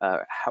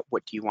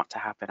what do you want to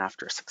happen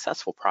after a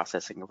successful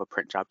processing of a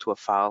print job to a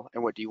file,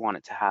 and what do you want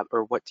it to have,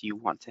 or what do you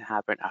want to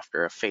happen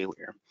after a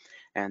failure?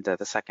 And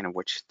the second of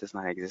which does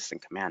not exist in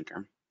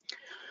Commander.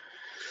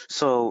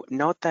 So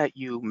note that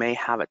you may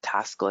have a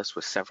task list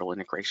with several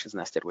integrations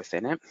nested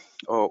within it,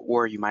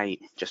 or you might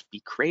just be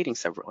creating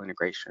several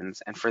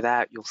integrations. And for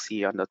that, you'll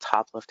see on the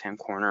top left-hand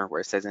corner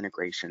where it says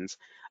integrations,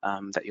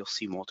 that you'll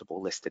see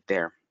multiple listed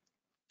there.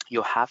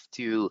 You'll have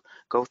to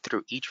go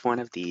through each one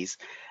of these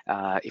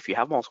if you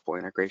have multiple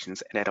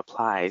integrations and it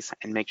applies,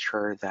 and make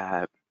sure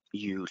that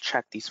you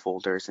check these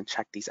folders and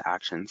check these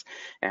actions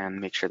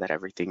and make sure that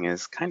everything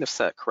is kind of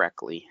set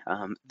correctly.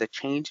 The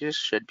changes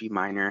should be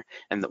minor,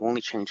 and the only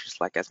changes,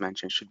 like as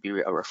mentioned, should be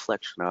a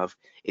reflection of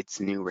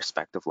its new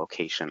respective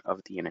location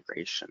of the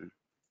integration.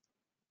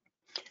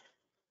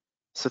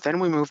 So then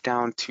we move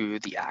down to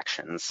the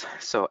actions.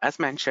 So as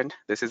mentioned,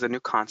 this is a new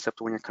concept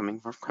when you're coming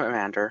from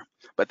Commander,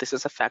 but this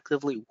is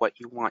effectively what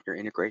you want your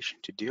integration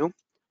to do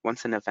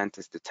once an event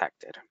is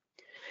detected.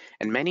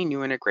 In many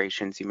new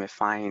integrations, you may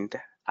find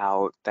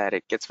out that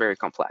it gets very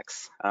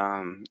complex,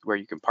 where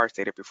you can parse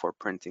data before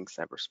printing,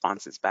 set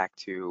responses back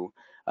to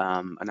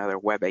another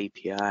web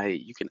API.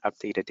 You can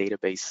update a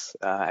database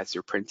as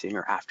you're printing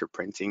or after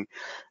printing,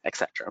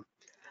 etc.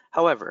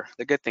 However,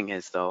 the good thing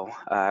is though,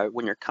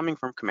 when you're coming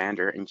from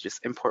Commander and you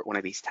just import one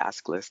of these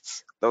task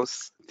lists,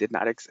 those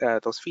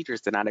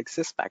features did not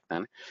exist back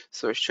then.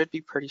 So it should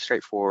be pretty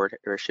straightforward,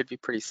 or it should be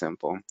pretty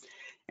simple.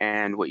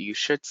 And what you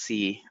should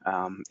see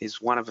is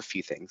one of a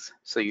few things.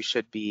 So you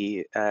should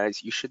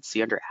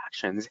see under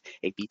actions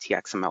a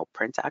BTXML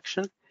print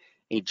action,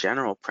 a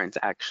general print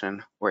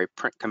action, or a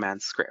print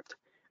command script.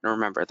 And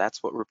remember,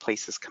 that's what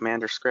replaces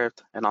Commander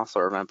script. And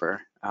also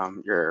remember,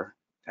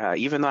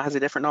 even though it has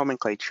a different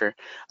nomenclature,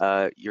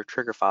 your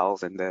trigger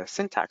files and the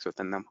syntax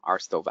within them are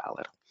still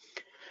valid.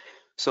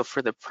 So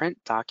for the print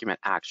document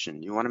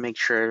action, you want to make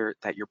sure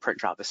that your print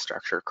job is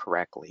structured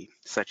correctly,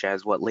 such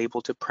as what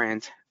label to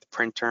print, the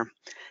printer,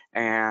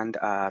 and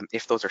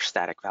if those are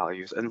static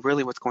values. And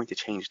really what's going to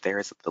change there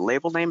is that the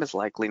label name is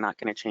likely not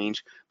going to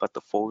change, but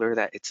the folder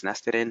that it's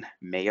nested in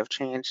may have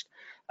changed.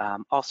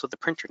 Also the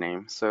printer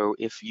name. So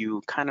if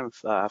you kind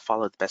of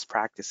follow the best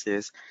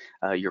practices,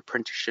 your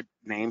printer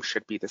name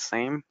should be the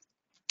same.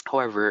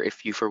 However,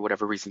 if you, for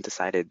whatever reason,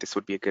 decided this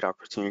would be a good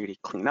opportunity to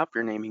clean up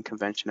your naming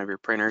convention of your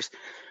printers,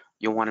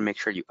 you'll want to make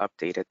sure you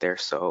update it there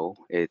so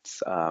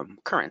it's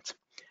current.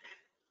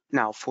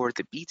 Now, for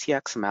the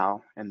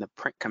BTXML and the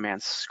print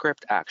command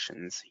script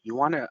actions, you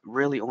want to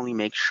really only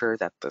make sure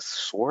that the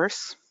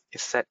source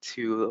is set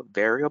to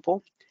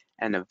variable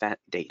and event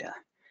data.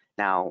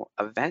 Now,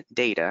 event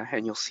data,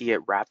 and you'll see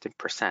it wrapped in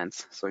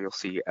percents, so you'll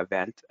see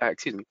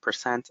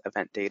percent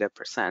event data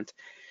percent,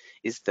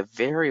 is the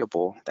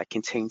variable that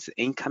contains the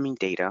incoming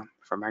data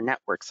from our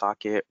network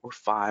socket or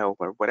file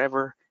or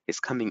whatever is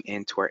coming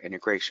into our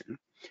integration.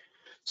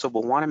 So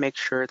we'll want to make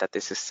sure that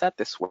this is set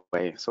this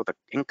way, so the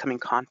incoming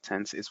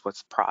contents is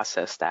what's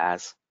processed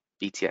as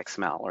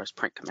BTXML or as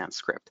print command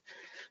script.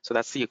 So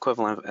that's the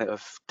equivalent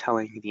of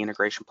telling the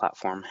integration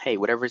platform, hey,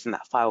 whatever's in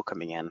that file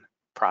coming in,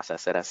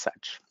 process it as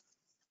such.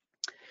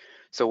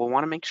 So we'll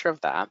want to make sure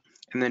of that.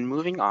 And then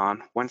moving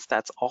on, once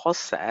that's all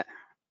set,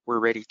 we're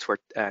ready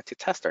to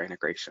test our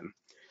integration.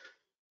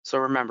 So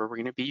remember, we're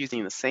going to be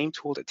using the same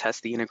tool to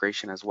test the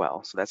integration as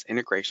well. So that's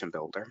Integration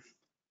Builder.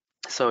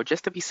 So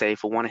just to be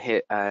safe, we'll want to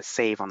hit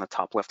save on the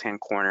top left-hand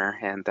corner,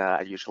 and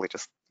I usually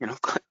just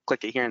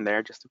click it here and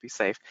there just to be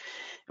safe.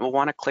 And we'll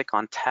want to click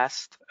on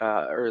test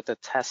or the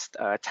test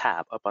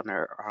tab up on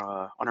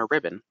our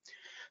ribbon.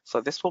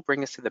 So this will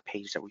bring us to the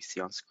page that we see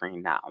on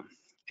screen now,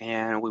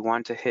 and we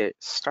want to hit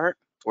start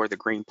or the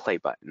green play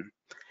button.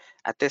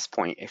 At this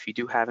point, if you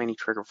do have any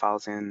trigger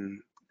files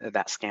in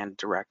that scanned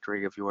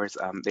directory of yours,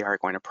 they are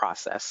going to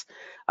process.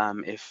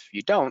 If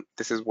you don't,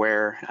 this is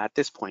where at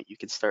this point you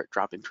can start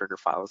dropping trigger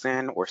files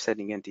in or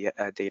sending in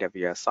data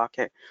via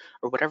socket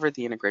or whatever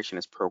the integration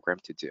is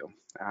programmed to do.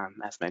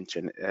 As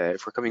mentioned,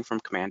 if we're coming from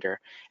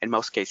Commander, in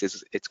most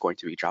cases, it's going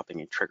to be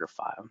dropping a trigger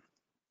file.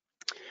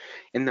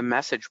 In the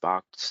message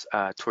box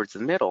towards the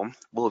middle,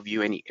 we'll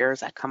view any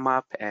errors that come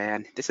up,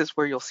 and this is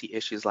where you'll see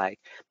issues like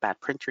bad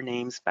printer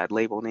names, bad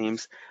label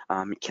names,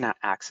 you cannot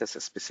access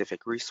a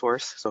specific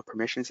resource, so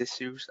permissions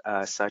issues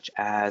such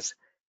as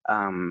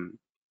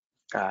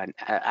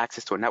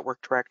access to a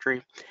network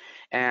directory,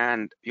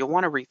 and you'll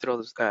want to read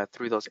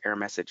through those error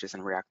messages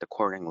and react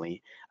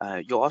accordingly.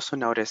 You'll also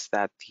notice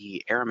that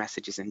the error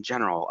messages in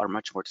general are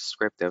much more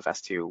descriptive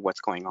as to what's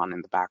going on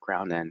in the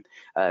background, and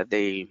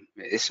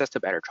it's just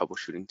a better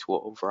troubleshooting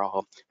tool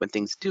overall. When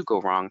things do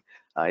go wrong,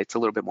 it's a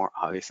little bit more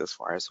obvious as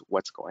far as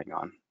what's going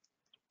on.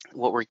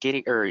 What we're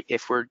getting, or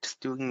if we're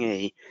just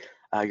doing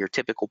your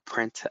typical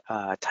print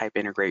type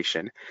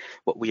integration,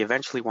 what we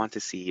eventually want to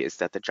see is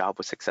that the job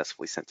was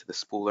successfully sent to the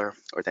spooler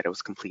or that it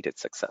was completed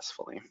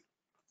successfully.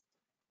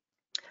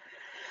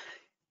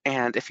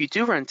 And if you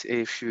do run into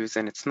issues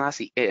and it's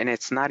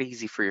not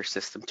easy for your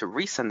system to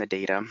resend the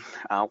data,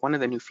 one of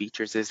the new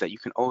features is that you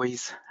can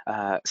always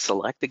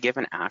select the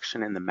given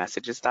action in the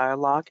messages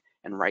dialog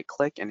and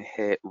right-click and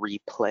hit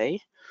replay,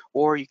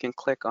 or you can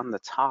click on the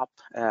top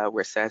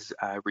where it says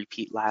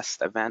repeat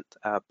last event.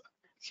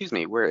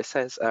 Where it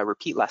says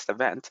repeat last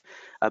event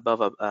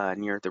above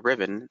near the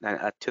ribbon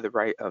to the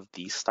right of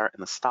the start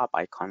and the stop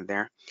icon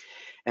there.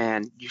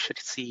 And you should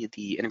see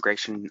the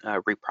integration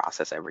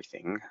reprocess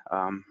everything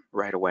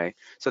right away.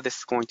 So this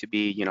is going to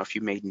be, if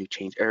you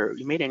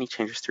made any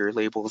changes to your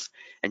labels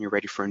and you're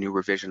ready for a new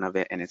revision of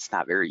it, and it's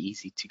not very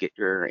easy to get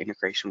your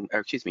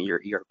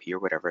your ERP or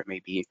whatever it may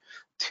be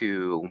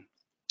to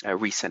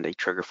resend a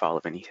trigger file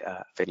of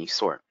any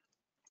sort.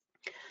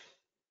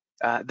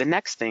 The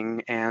next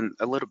thing, and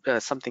a little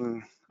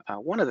something.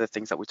 One of the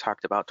things that we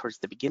talked about towards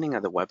the beginning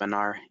of the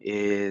webinar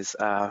is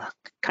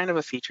kind of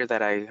a feature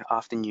that I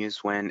often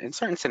use when in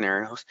certain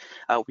scenarios,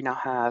 we now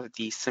have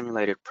the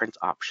simulated print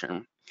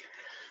option.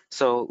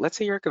 So let's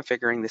say you're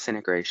configuring this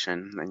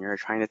integration and you're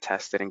trying to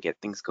test it and get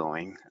things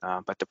going,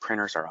 but the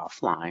printers are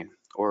offline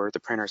or the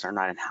printers are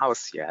not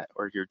in-house yet,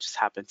 or you just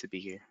happen to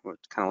be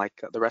kind of like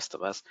the rest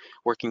of us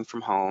working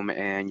from home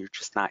and you're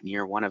just not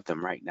near one of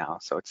them right now.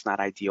 So it's not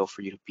ideal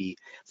for you to be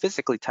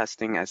physically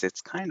testing as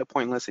it's kind of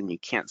pointless and you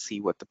can't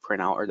see what the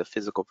printout or the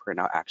physical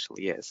printout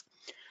actually is.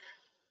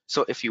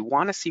 So if you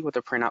want to see what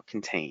the printout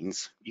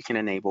contains, you can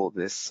enable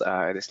this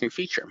new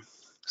feature.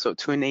 So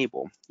to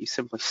enable, you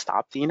simply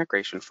stop the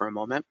integration for a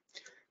moment,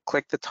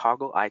 click the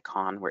toggle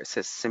icon where it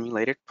says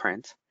simulated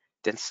print,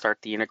 then start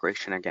the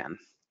integration again.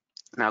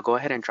 Now go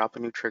ahead and drop a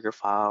new trigger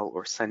file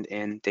or send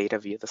in data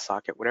via the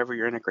socket, whatever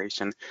your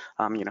integration.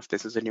 If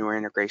this is a newer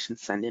integration,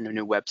 send in a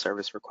new web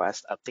service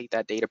request, update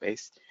that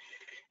database,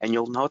 and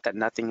you'll note that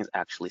nothing is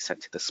actually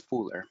sent to the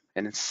spooler.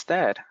 And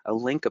instead, a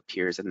link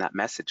appears in that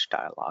message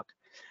dialog.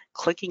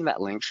 Clicking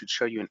that link should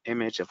show you an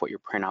image of what your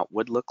printout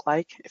would look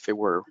like if it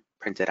were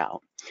printed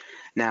out.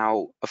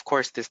 Now, of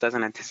course, this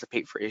doesn't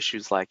anticipate for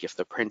issues like if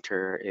the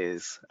printer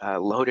is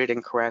loaded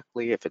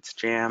incorrectly, if it's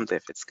jammed,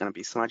 if it's going to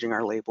be smudging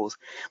our labels,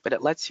 but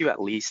it lets you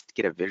at least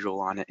get a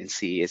visual on it and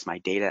see, is my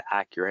data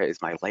accurate?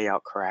 Is my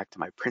layout correct?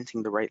 Am I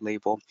printing the right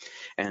label?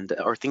 And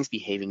are things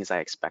behaving as I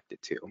expect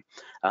it to?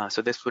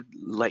 So this would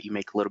let you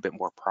make a little bit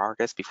more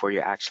progress before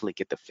you actually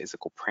get the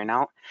physical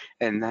printout,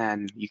 and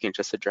then you can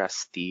just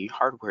address the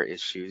hardware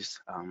issues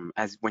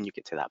as when you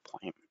get to that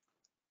point.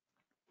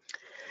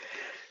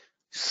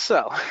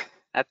 So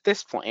at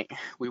this point,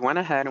 we went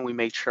ahead and we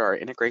made sure our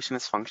integration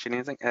is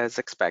functioning as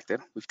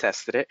expected. We've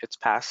tested it, it's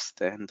passed,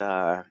 and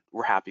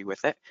we're happy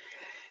with it.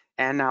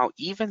 And now,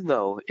 even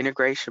though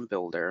Integration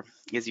Builder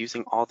is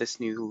using all this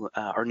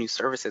our new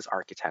services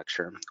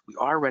architecture, we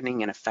are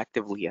running in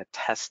effectively a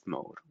test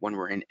mode when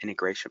we're in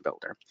Integration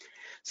Builder.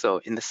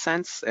 So in the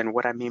sense, and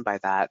what I mean by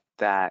that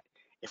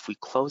if we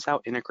close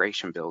out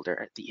Integration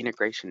Builder, the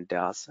integration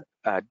does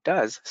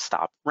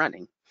stop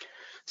running.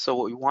 So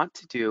what we want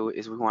to do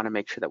is we want to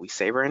make sure that we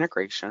save our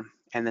integration,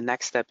 and the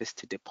next step is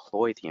to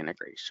deploy the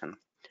integration.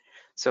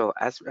 So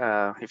as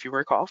if you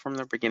recall from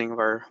the beginning of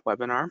our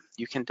webinar,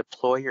 you can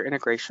deploy your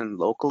integration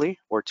locally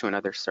or to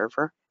another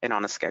server and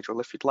on a schedule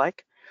if you'd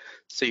like.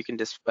 So you can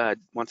just,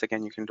 once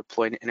again, you can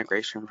deploy an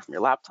integration from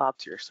your laptop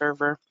to your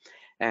server,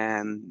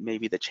 and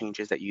maybe the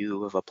changes that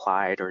you have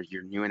applied or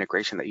your new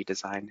integration that you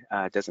designed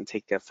doesn't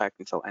take effect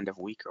until end of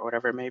week or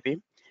whatever it may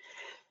be.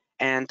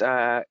 And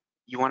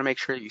you want to make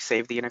sure you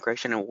save the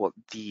integration, and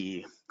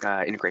the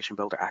integration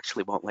builder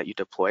actually won't let you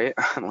deploy it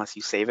unless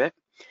you save it.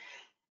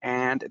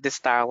 And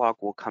this dialog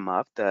will come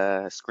up,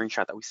 the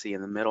screenshot that we see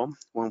in the middle,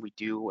 when we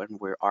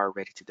are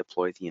ready to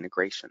deploy the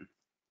integration.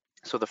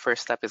 So the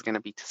first step is going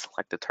to be to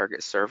select the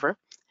target server.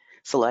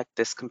 Select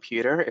this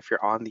computer if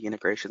you're on the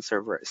integration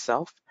server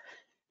itself.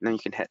 And then you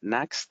can hit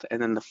next.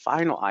 And then the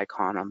final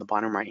icon on the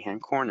bottom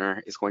right-hand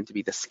corner is going to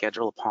be the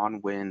schedule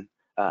upon when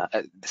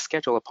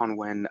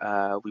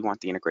we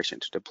want the integration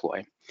to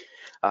deploy.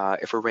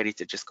 If we're ready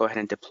to just go ahead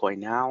and deploy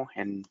now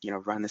and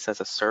run this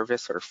as a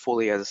service or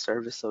fully as a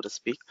service, so to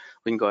speak,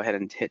 we can go ahead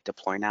and hit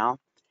deploy now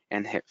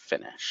and hit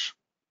finish.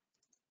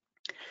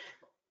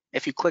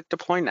 If you click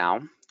deploy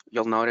now,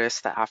 you'll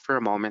notice that after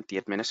a moment, the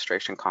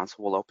administration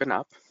console will open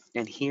up.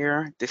 And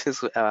here, this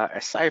is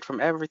aside from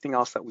everything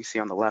else that we see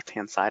on the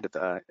left-hand side of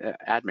the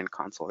admin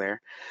console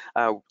there,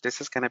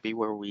 this is going to be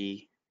where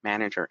we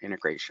manage our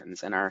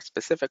integrations and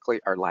specifically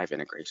our live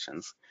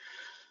integrations.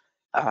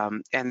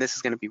 And this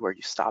is going to be where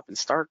you stop and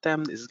start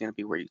them. This is going to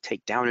be where you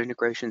take down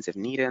integrations if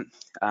needed,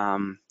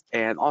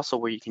 and also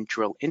where you can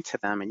drill into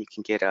them and you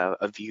can get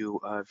a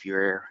view of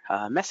your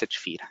message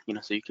feed.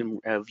 So you can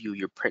view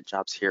your print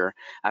jobs here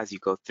as you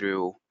go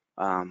through,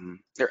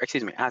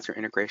 as your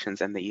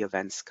integrations and the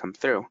events come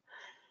through.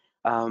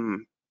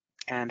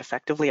 And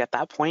effectively at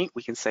that point,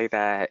 we can say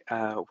that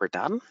we're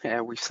done.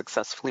 We've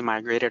successfully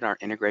migrated our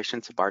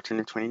integration to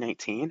BarTender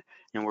 2019,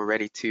 and we're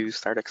ready to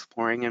start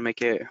exploring and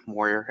make it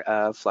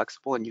more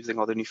flexible and using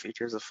all the new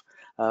features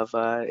of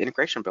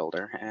Integration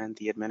Builder and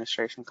the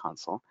administration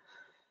console.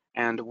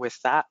 And with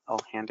that,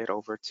 I'll hand it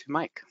over to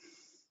Mike.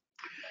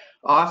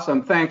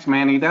 Awesome. Thanks,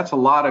 Manny. That's a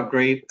lot of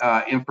great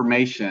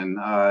information.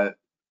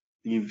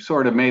 You've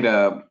sort of made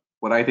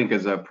what I think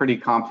is a pretty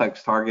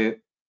complex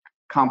subject,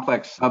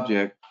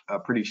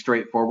 pretty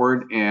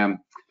straightforward. And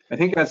I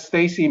think as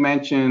Stacy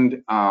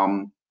mentioned,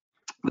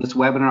 this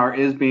webinar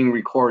is being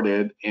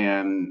recorded,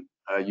 and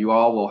you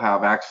all will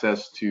have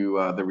access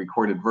to the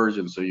recorded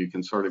version, so you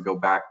can sort of go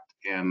back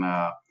and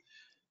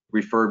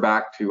refer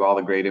back to all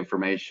the great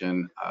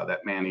information that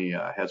Manny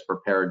has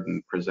prepared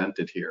and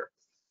presented here.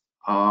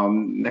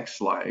 Next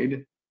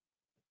slide.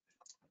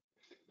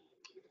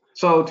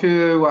 So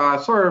to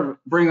sort of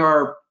bring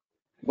our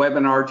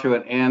webinar to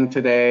an end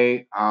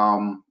today,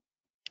 I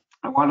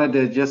wanted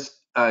to just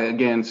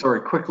again sort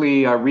of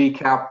quickly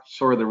recap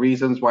sort of the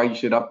reasons why you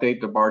should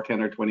update to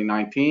BarTender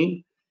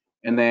 2019,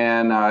 and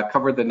then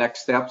cover the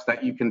next steps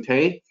that you can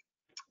take.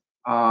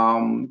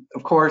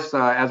 Of course,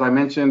 as I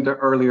mentioned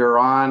earlier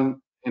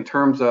on, in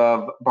terms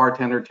of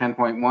BarTender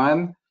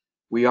 10.1,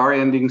 we are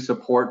ending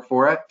support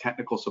for it,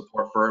 technical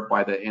support for it,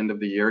 by the end of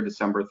the year,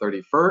 December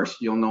 31st.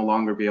 You'll no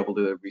longer be able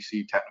to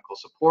receive technical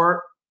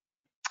support.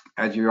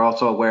 As you're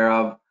also aware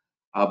of,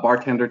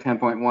 BarTender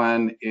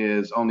 10.1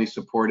 is only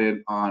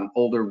supported on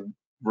older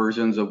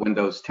versions of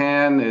Windows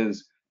 10,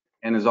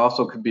 and is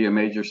also could be a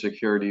major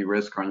security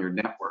risk on your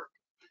network.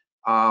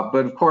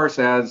 But of course,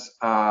 as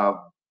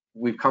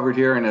we've covered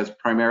here, and as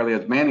primarily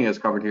as Manny has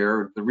covered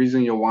here, the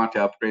reason you'll want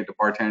to upgrade to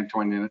BarTender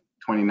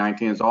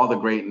 2019 is all the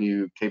great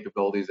new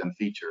capabilities and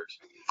features.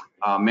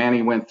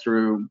 Manny went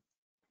through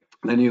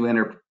the new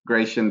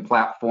integration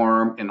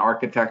platform and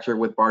architecture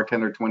with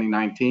BarTender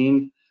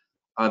 2019.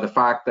 The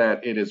fact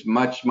that it is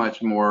much,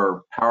 much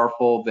more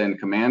powerful than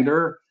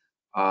Commander.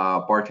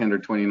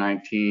 BarTender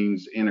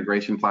 2019's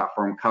integration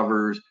platform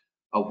covers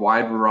a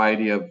wide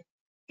variety of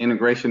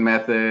integration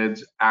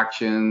methods,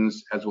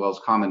 actions, as well as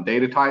common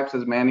data types,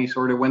 as Manny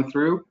sort of went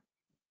through.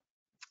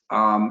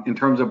 In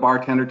terms of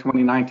BarTender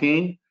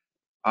 2019,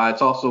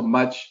 it's also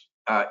much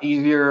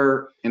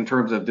easier in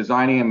terms of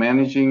designing and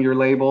managing your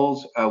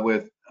labels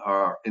with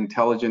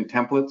intelligent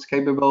templates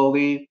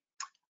capability.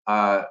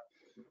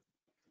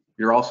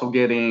 You're also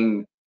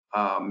getting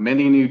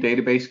many new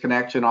database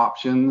connection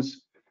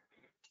options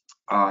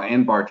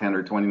in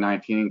BarTender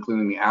 2019,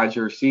 including the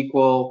Azure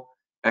SQL,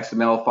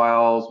 XML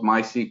files,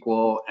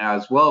 MySQL,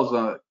 as well as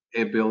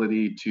the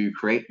ability to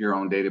create your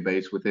own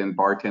database within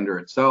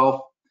BarTender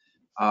itself.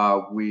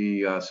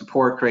 We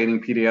support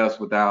creating PDFs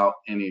without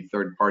any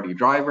third-party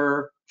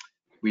driver.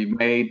 We've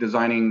made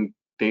designing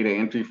data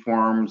entry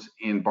forms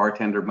in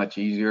BarTender much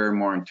easier and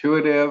more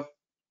intuitive,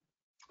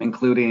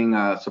 including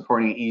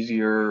supporting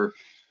easier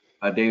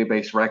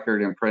database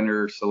record and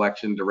printer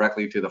selection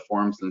directly to the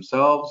forms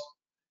themselves.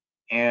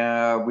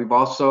 And we've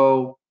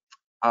also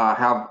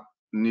have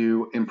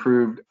new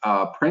improved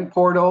print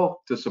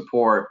portal to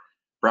support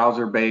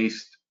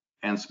browser-based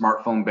and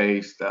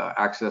smartphone-based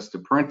access to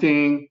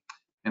printing.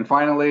 And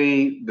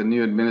finally, the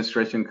new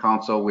administration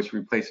console, which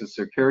replaces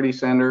Security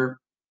Center,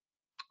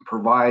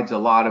 provides a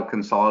lot of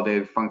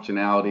consolidated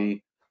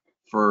functionality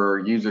for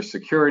user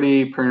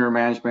security, printer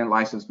management,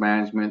 license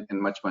management,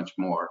 and much, much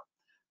more.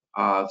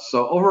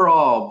 So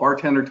overall,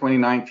 BarTender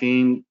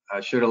 2019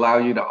 should allow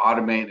you to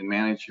automate and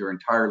manage your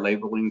entire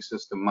labeling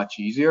system much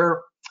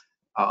easier,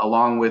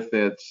 along with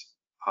its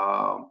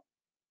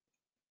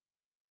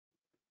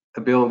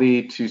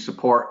ability to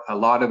support a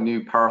lot of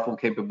new powerful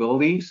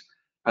capabilities,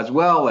 as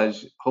well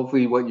as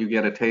hopefully what you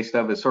get a taste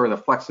of is sort of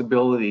the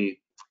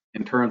flexibility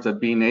in terms of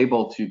being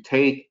able to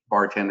take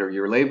BarTender,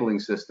 your labeling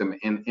system,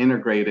 and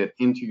integrate it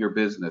into your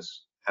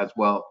business as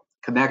well,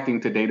 connecting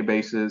to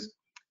databases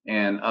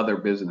and other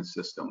business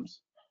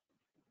systems.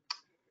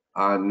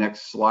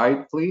 Next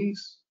slide,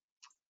 please.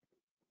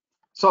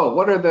 So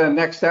what are the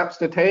next steps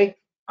to take?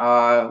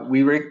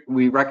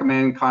 We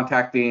recommend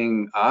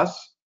contacting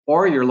us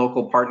or your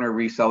local partner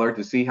reseller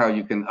to see how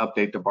you can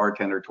update to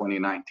BarTender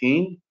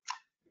 2019.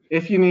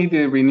 If you need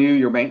to renew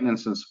your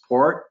maintenance and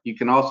support, you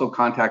can also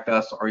contact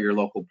us or your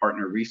local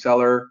partner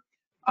reseller.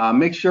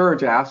 Make sure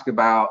to ask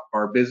about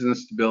our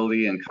business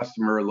stability and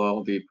customer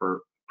loyalty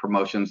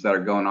promotions that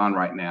are going on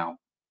right now.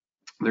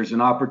 There's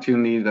an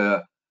opportunity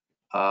to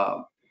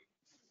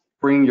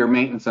bring your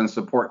maintenance and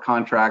support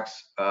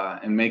contracts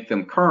and make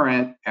them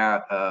current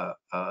at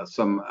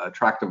some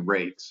attractive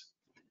rates.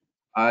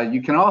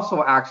 You can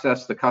also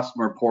access the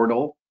customer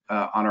portal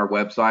on our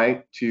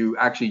website to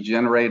actually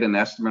generate an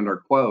estimate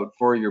or quote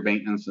for your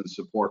maintenance and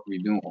support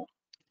renewal.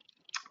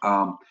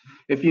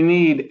 If you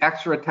need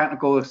extra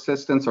technical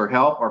assistance or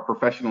help, our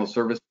professional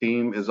service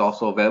team is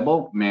also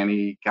available,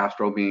 Manny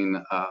Castro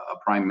being a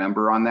prime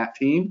member on that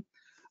team.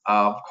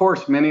 Of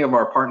course, many of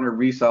our partner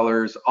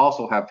resellers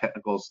also have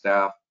technical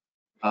staff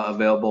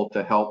available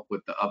to help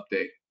with the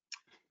update.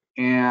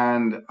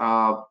 And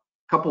a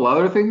couple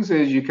other things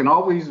is you can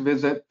always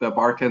visit the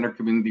BarTender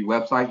community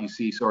website. You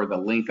see sort of the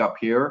link up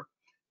here.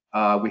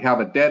 We have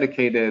a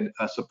dedicated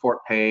support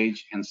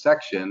page and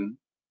section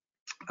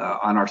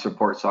on our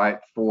support site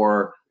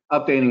for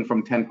updating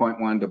from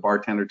 10.1 to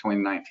BarTender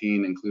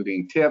 2019,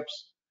 including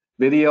tips,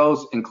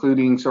 videos,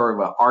 including sort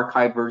of an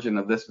archived version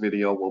of this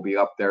video will be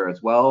up there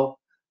as well.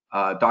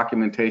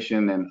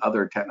 documentation and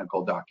other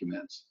technical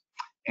documents.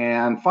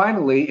 And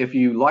finally, if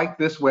you like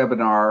this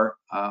webinar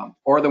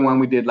or the one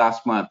we did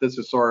last month, this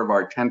is sort of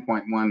our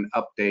 10.1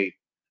 update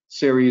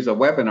series of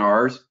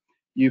webinars.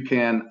 You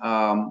can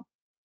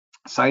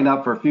sign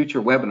up for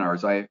future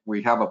webinars.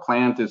 We have a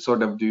plan to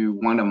sort of do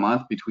one a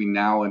month between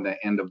now and the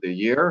end of the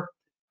year.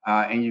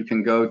 And you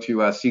can go to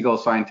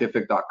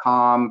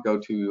seagullscientific.com, go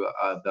to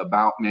the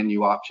About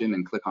menu option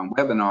and click on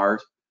webinars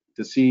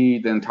to see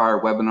the entire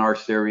webinar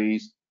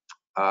series,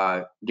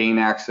 gain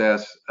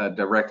access, a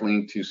direct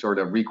link to sort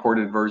of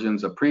recorded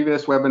versions of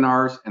previous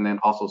webinars, and then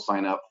also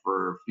sign up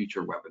for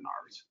future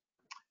webinars.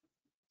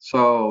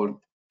 So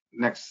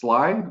next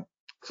slide.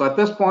 So at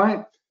this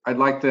point, I'd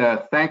like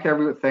to thank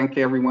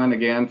everyone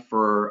again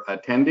for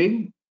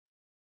attending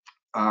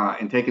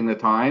and taking the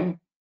time.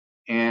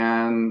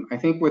 And I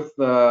think with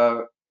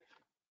the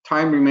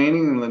time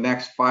remaining in the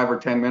next 5 or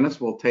 10 minutes,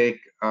 we'll take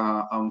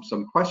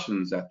some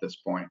questions at this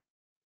point.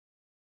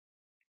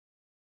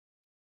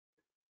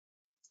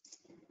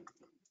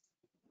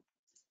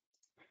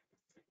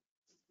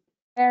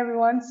 Hey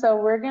everyone, so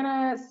we're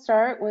gonna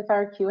start with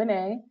our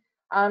Q&A.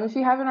 If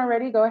you haven't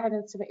already, go ahead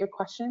and submit your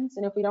questions,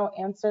 and if we don't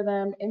answer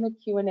them in the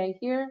Q&A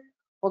here,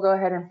 we'll go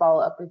ahead and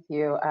follow up with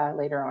you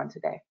later on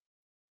today.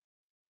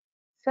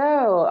 So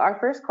our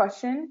first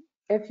question,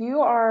 if you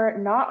are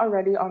not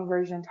already on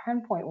version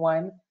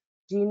 10.1,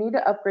 do you need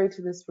to upgrade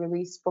to this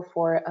release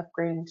before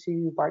upgrading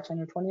to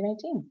BarTender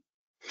 2019?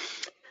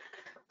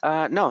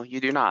 No,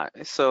 you do not.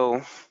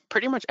 So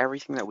pretty much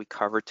everything that we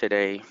covered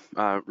today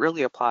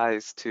really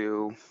applies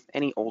to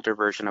any older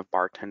version of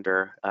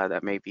BarTender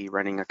that may be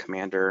running a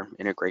Commander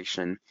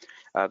integration.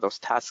 Those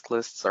task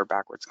lists are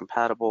backwards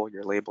compatible,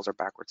 your labels are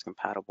backwards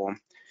compatible,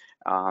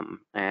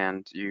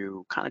 and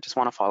you kind of just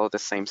want to follow the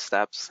same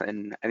steps,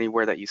 and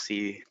anywhere that you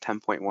see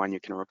 10.1 you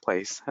can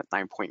replace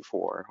 9.4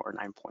 or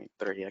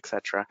 9.3,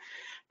 etc.,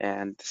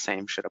 and the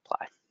same should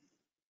apply.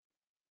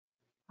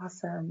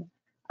 Awesome.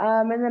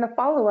 And then a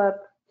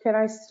follow-up, can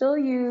I still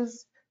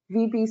use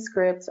VB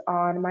scripts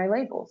on my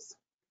labels?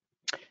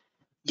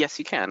 Yes,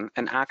 you can.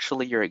 And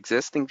actually, your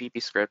existing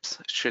VB scripts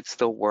should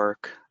still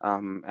work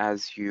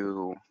as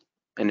you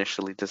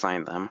initially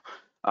designed them.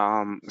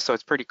 So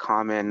it's pretty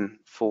common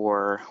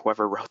for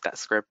whoever wrote that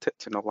script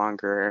to no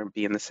longer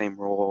be in the same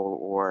role,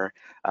 or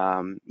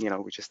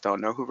we just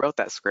don't know who wrote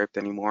that script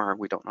anymore.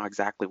 We don't know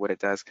exactly what it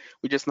does.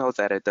 We just know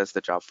that it does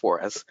the job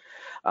for us,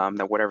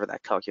 that whatever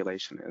that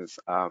calculation is.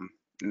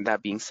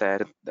 That being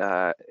said,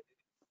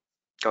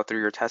 go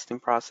through your testing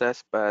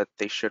process, but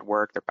they should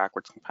work. They're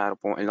backwards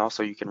compatible, and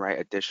also you can write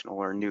additional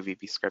or new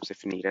VB scripts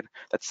if you need it.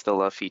 That's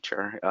still a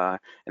feature,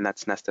 and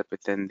that's nested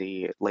within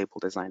the label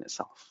design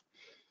itself.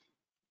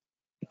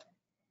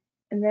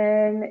 And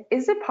then,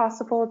 is it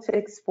possible to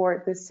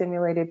export this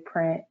simulated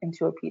print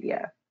into a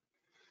PDF?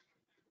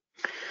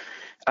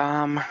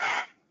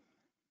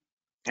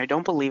 I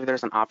don't believe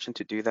there's an option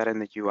to do that in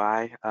the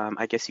UI.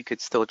 I guess you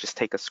could still just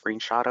take a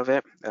screenshot of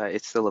it.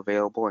 It's still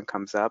available and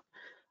comes up.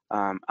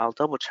 I'll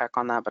double check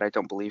on that, but I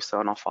don't believe so,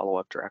 and I'll follow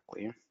up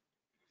directly.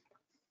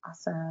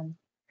 Awesome.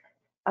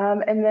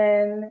 And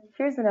then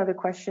here's another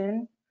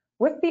question.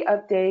 With the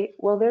update,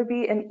 will there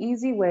be an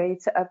easy way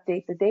to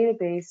update the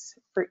database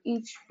for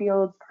each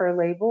field per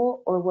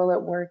label, or will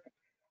it work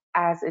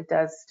as it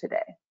does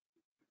today?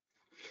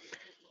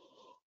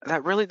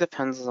 That really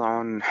depends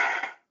on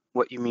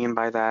what you mean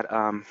by that.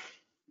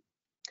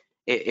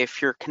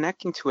 If you're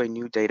connecting to a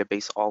new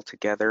database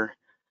altogether,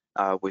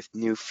 with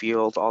new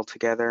fields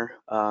altogether,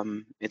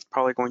 it's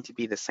probably going to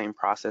be the same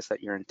process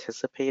that you're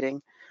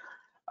anticipating.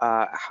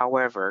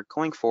 However,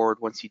 going forward,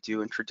 once you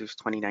do introduce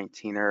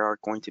 2019, there are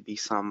going to be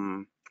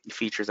some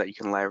features that you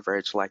can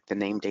leverage, like the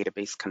name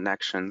database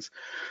connections,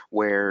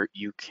 where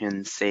you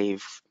can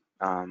save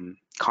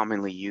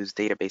commonly used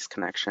database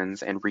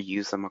connections and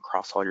reuse them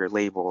across all your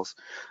labels,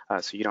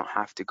 so you don't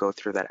have to go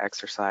through that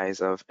exercise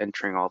of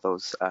entering all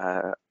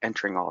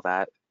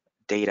that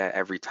data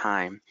every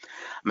time.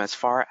 As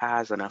far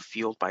as on a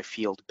field by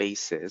field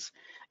basis,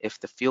 if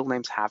the field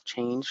names have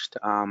changed,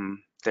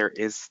 there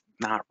is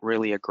not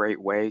really a great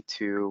way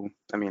to,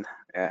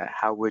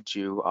 how would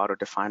you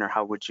auto-define, or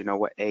how would you know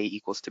what A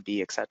equals to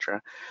B,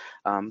 etc.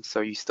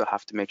 So you still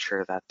have to make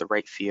sure that the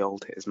right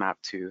field is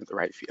mapped to the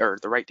right, or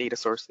the right data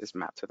source is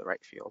mapped to the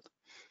right field.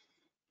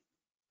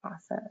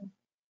 Awesome.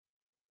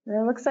 And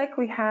it looks like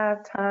we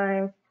have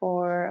time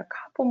for a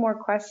couple more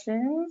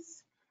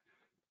questions.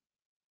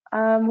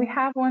 We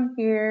have one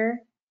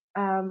here.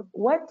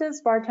 What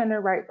does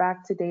BarTender write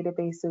back to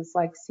databases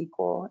like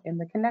SQL in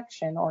the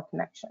connection or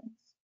connections?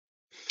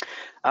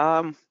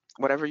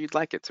 whatever you'd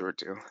like it to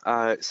do.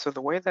 So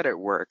the way that it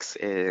works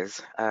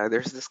is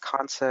there's this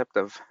concept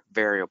of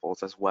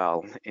variables as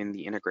well in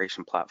the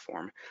integration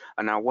platform.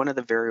 Now, one of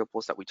the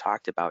variables that we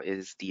talked about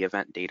is the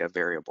event data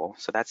variable.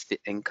 So that's the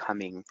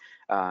incoming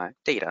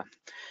data.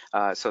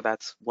 So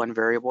that's one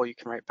variable you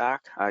can write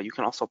back. You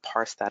can also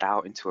parse that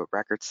out into a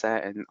record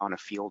set and on a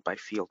field by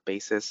field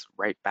basis,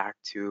 write back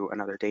to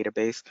another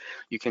database.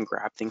 You can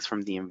grab things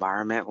from the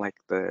environment, like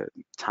the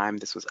time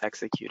this was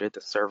executed,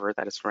 the server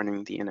that is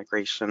running the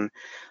integration,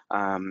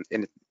 and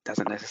it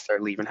doesn't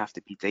necessarily even have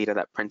to be data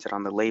that printed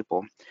on the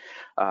label.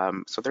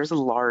 So there's a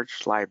large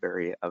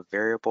library of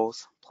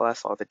variables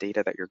plus all the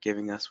data that you're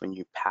giving us when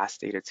you pass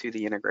data to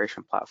the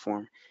integration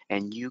platform,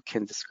 and you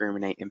can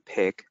discriminate and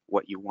pick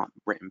what you want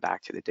written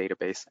back to the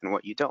database and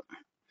what you don't.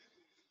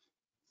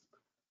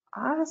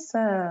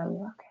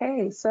 Awesome.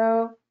 Okay,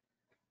 so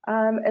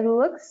it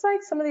looks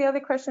like some of the other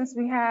questions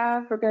we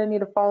have, we're going to need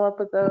to follow up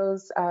with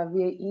those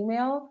via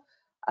email.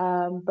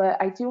 But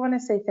I do want to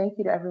say thank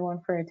you to everyone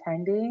for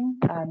attending.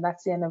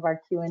 That's the end of our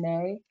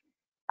Q&A.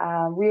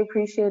 We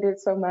appreciate it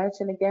so much.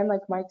 And again,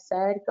 like Mike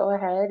said, go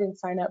ahead and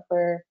sign up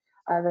for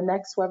the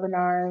next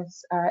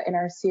webinars in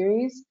our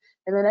series.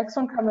 And the next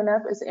one coming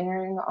up is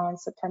airing on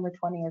September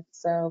 20th.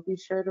 So be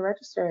sure to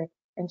register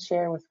and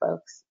share with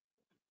folks.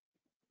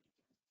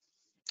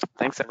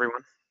 Thanks,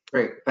 everyone.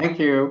 Great. Thank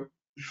you.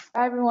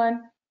 Bye,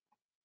 everyone.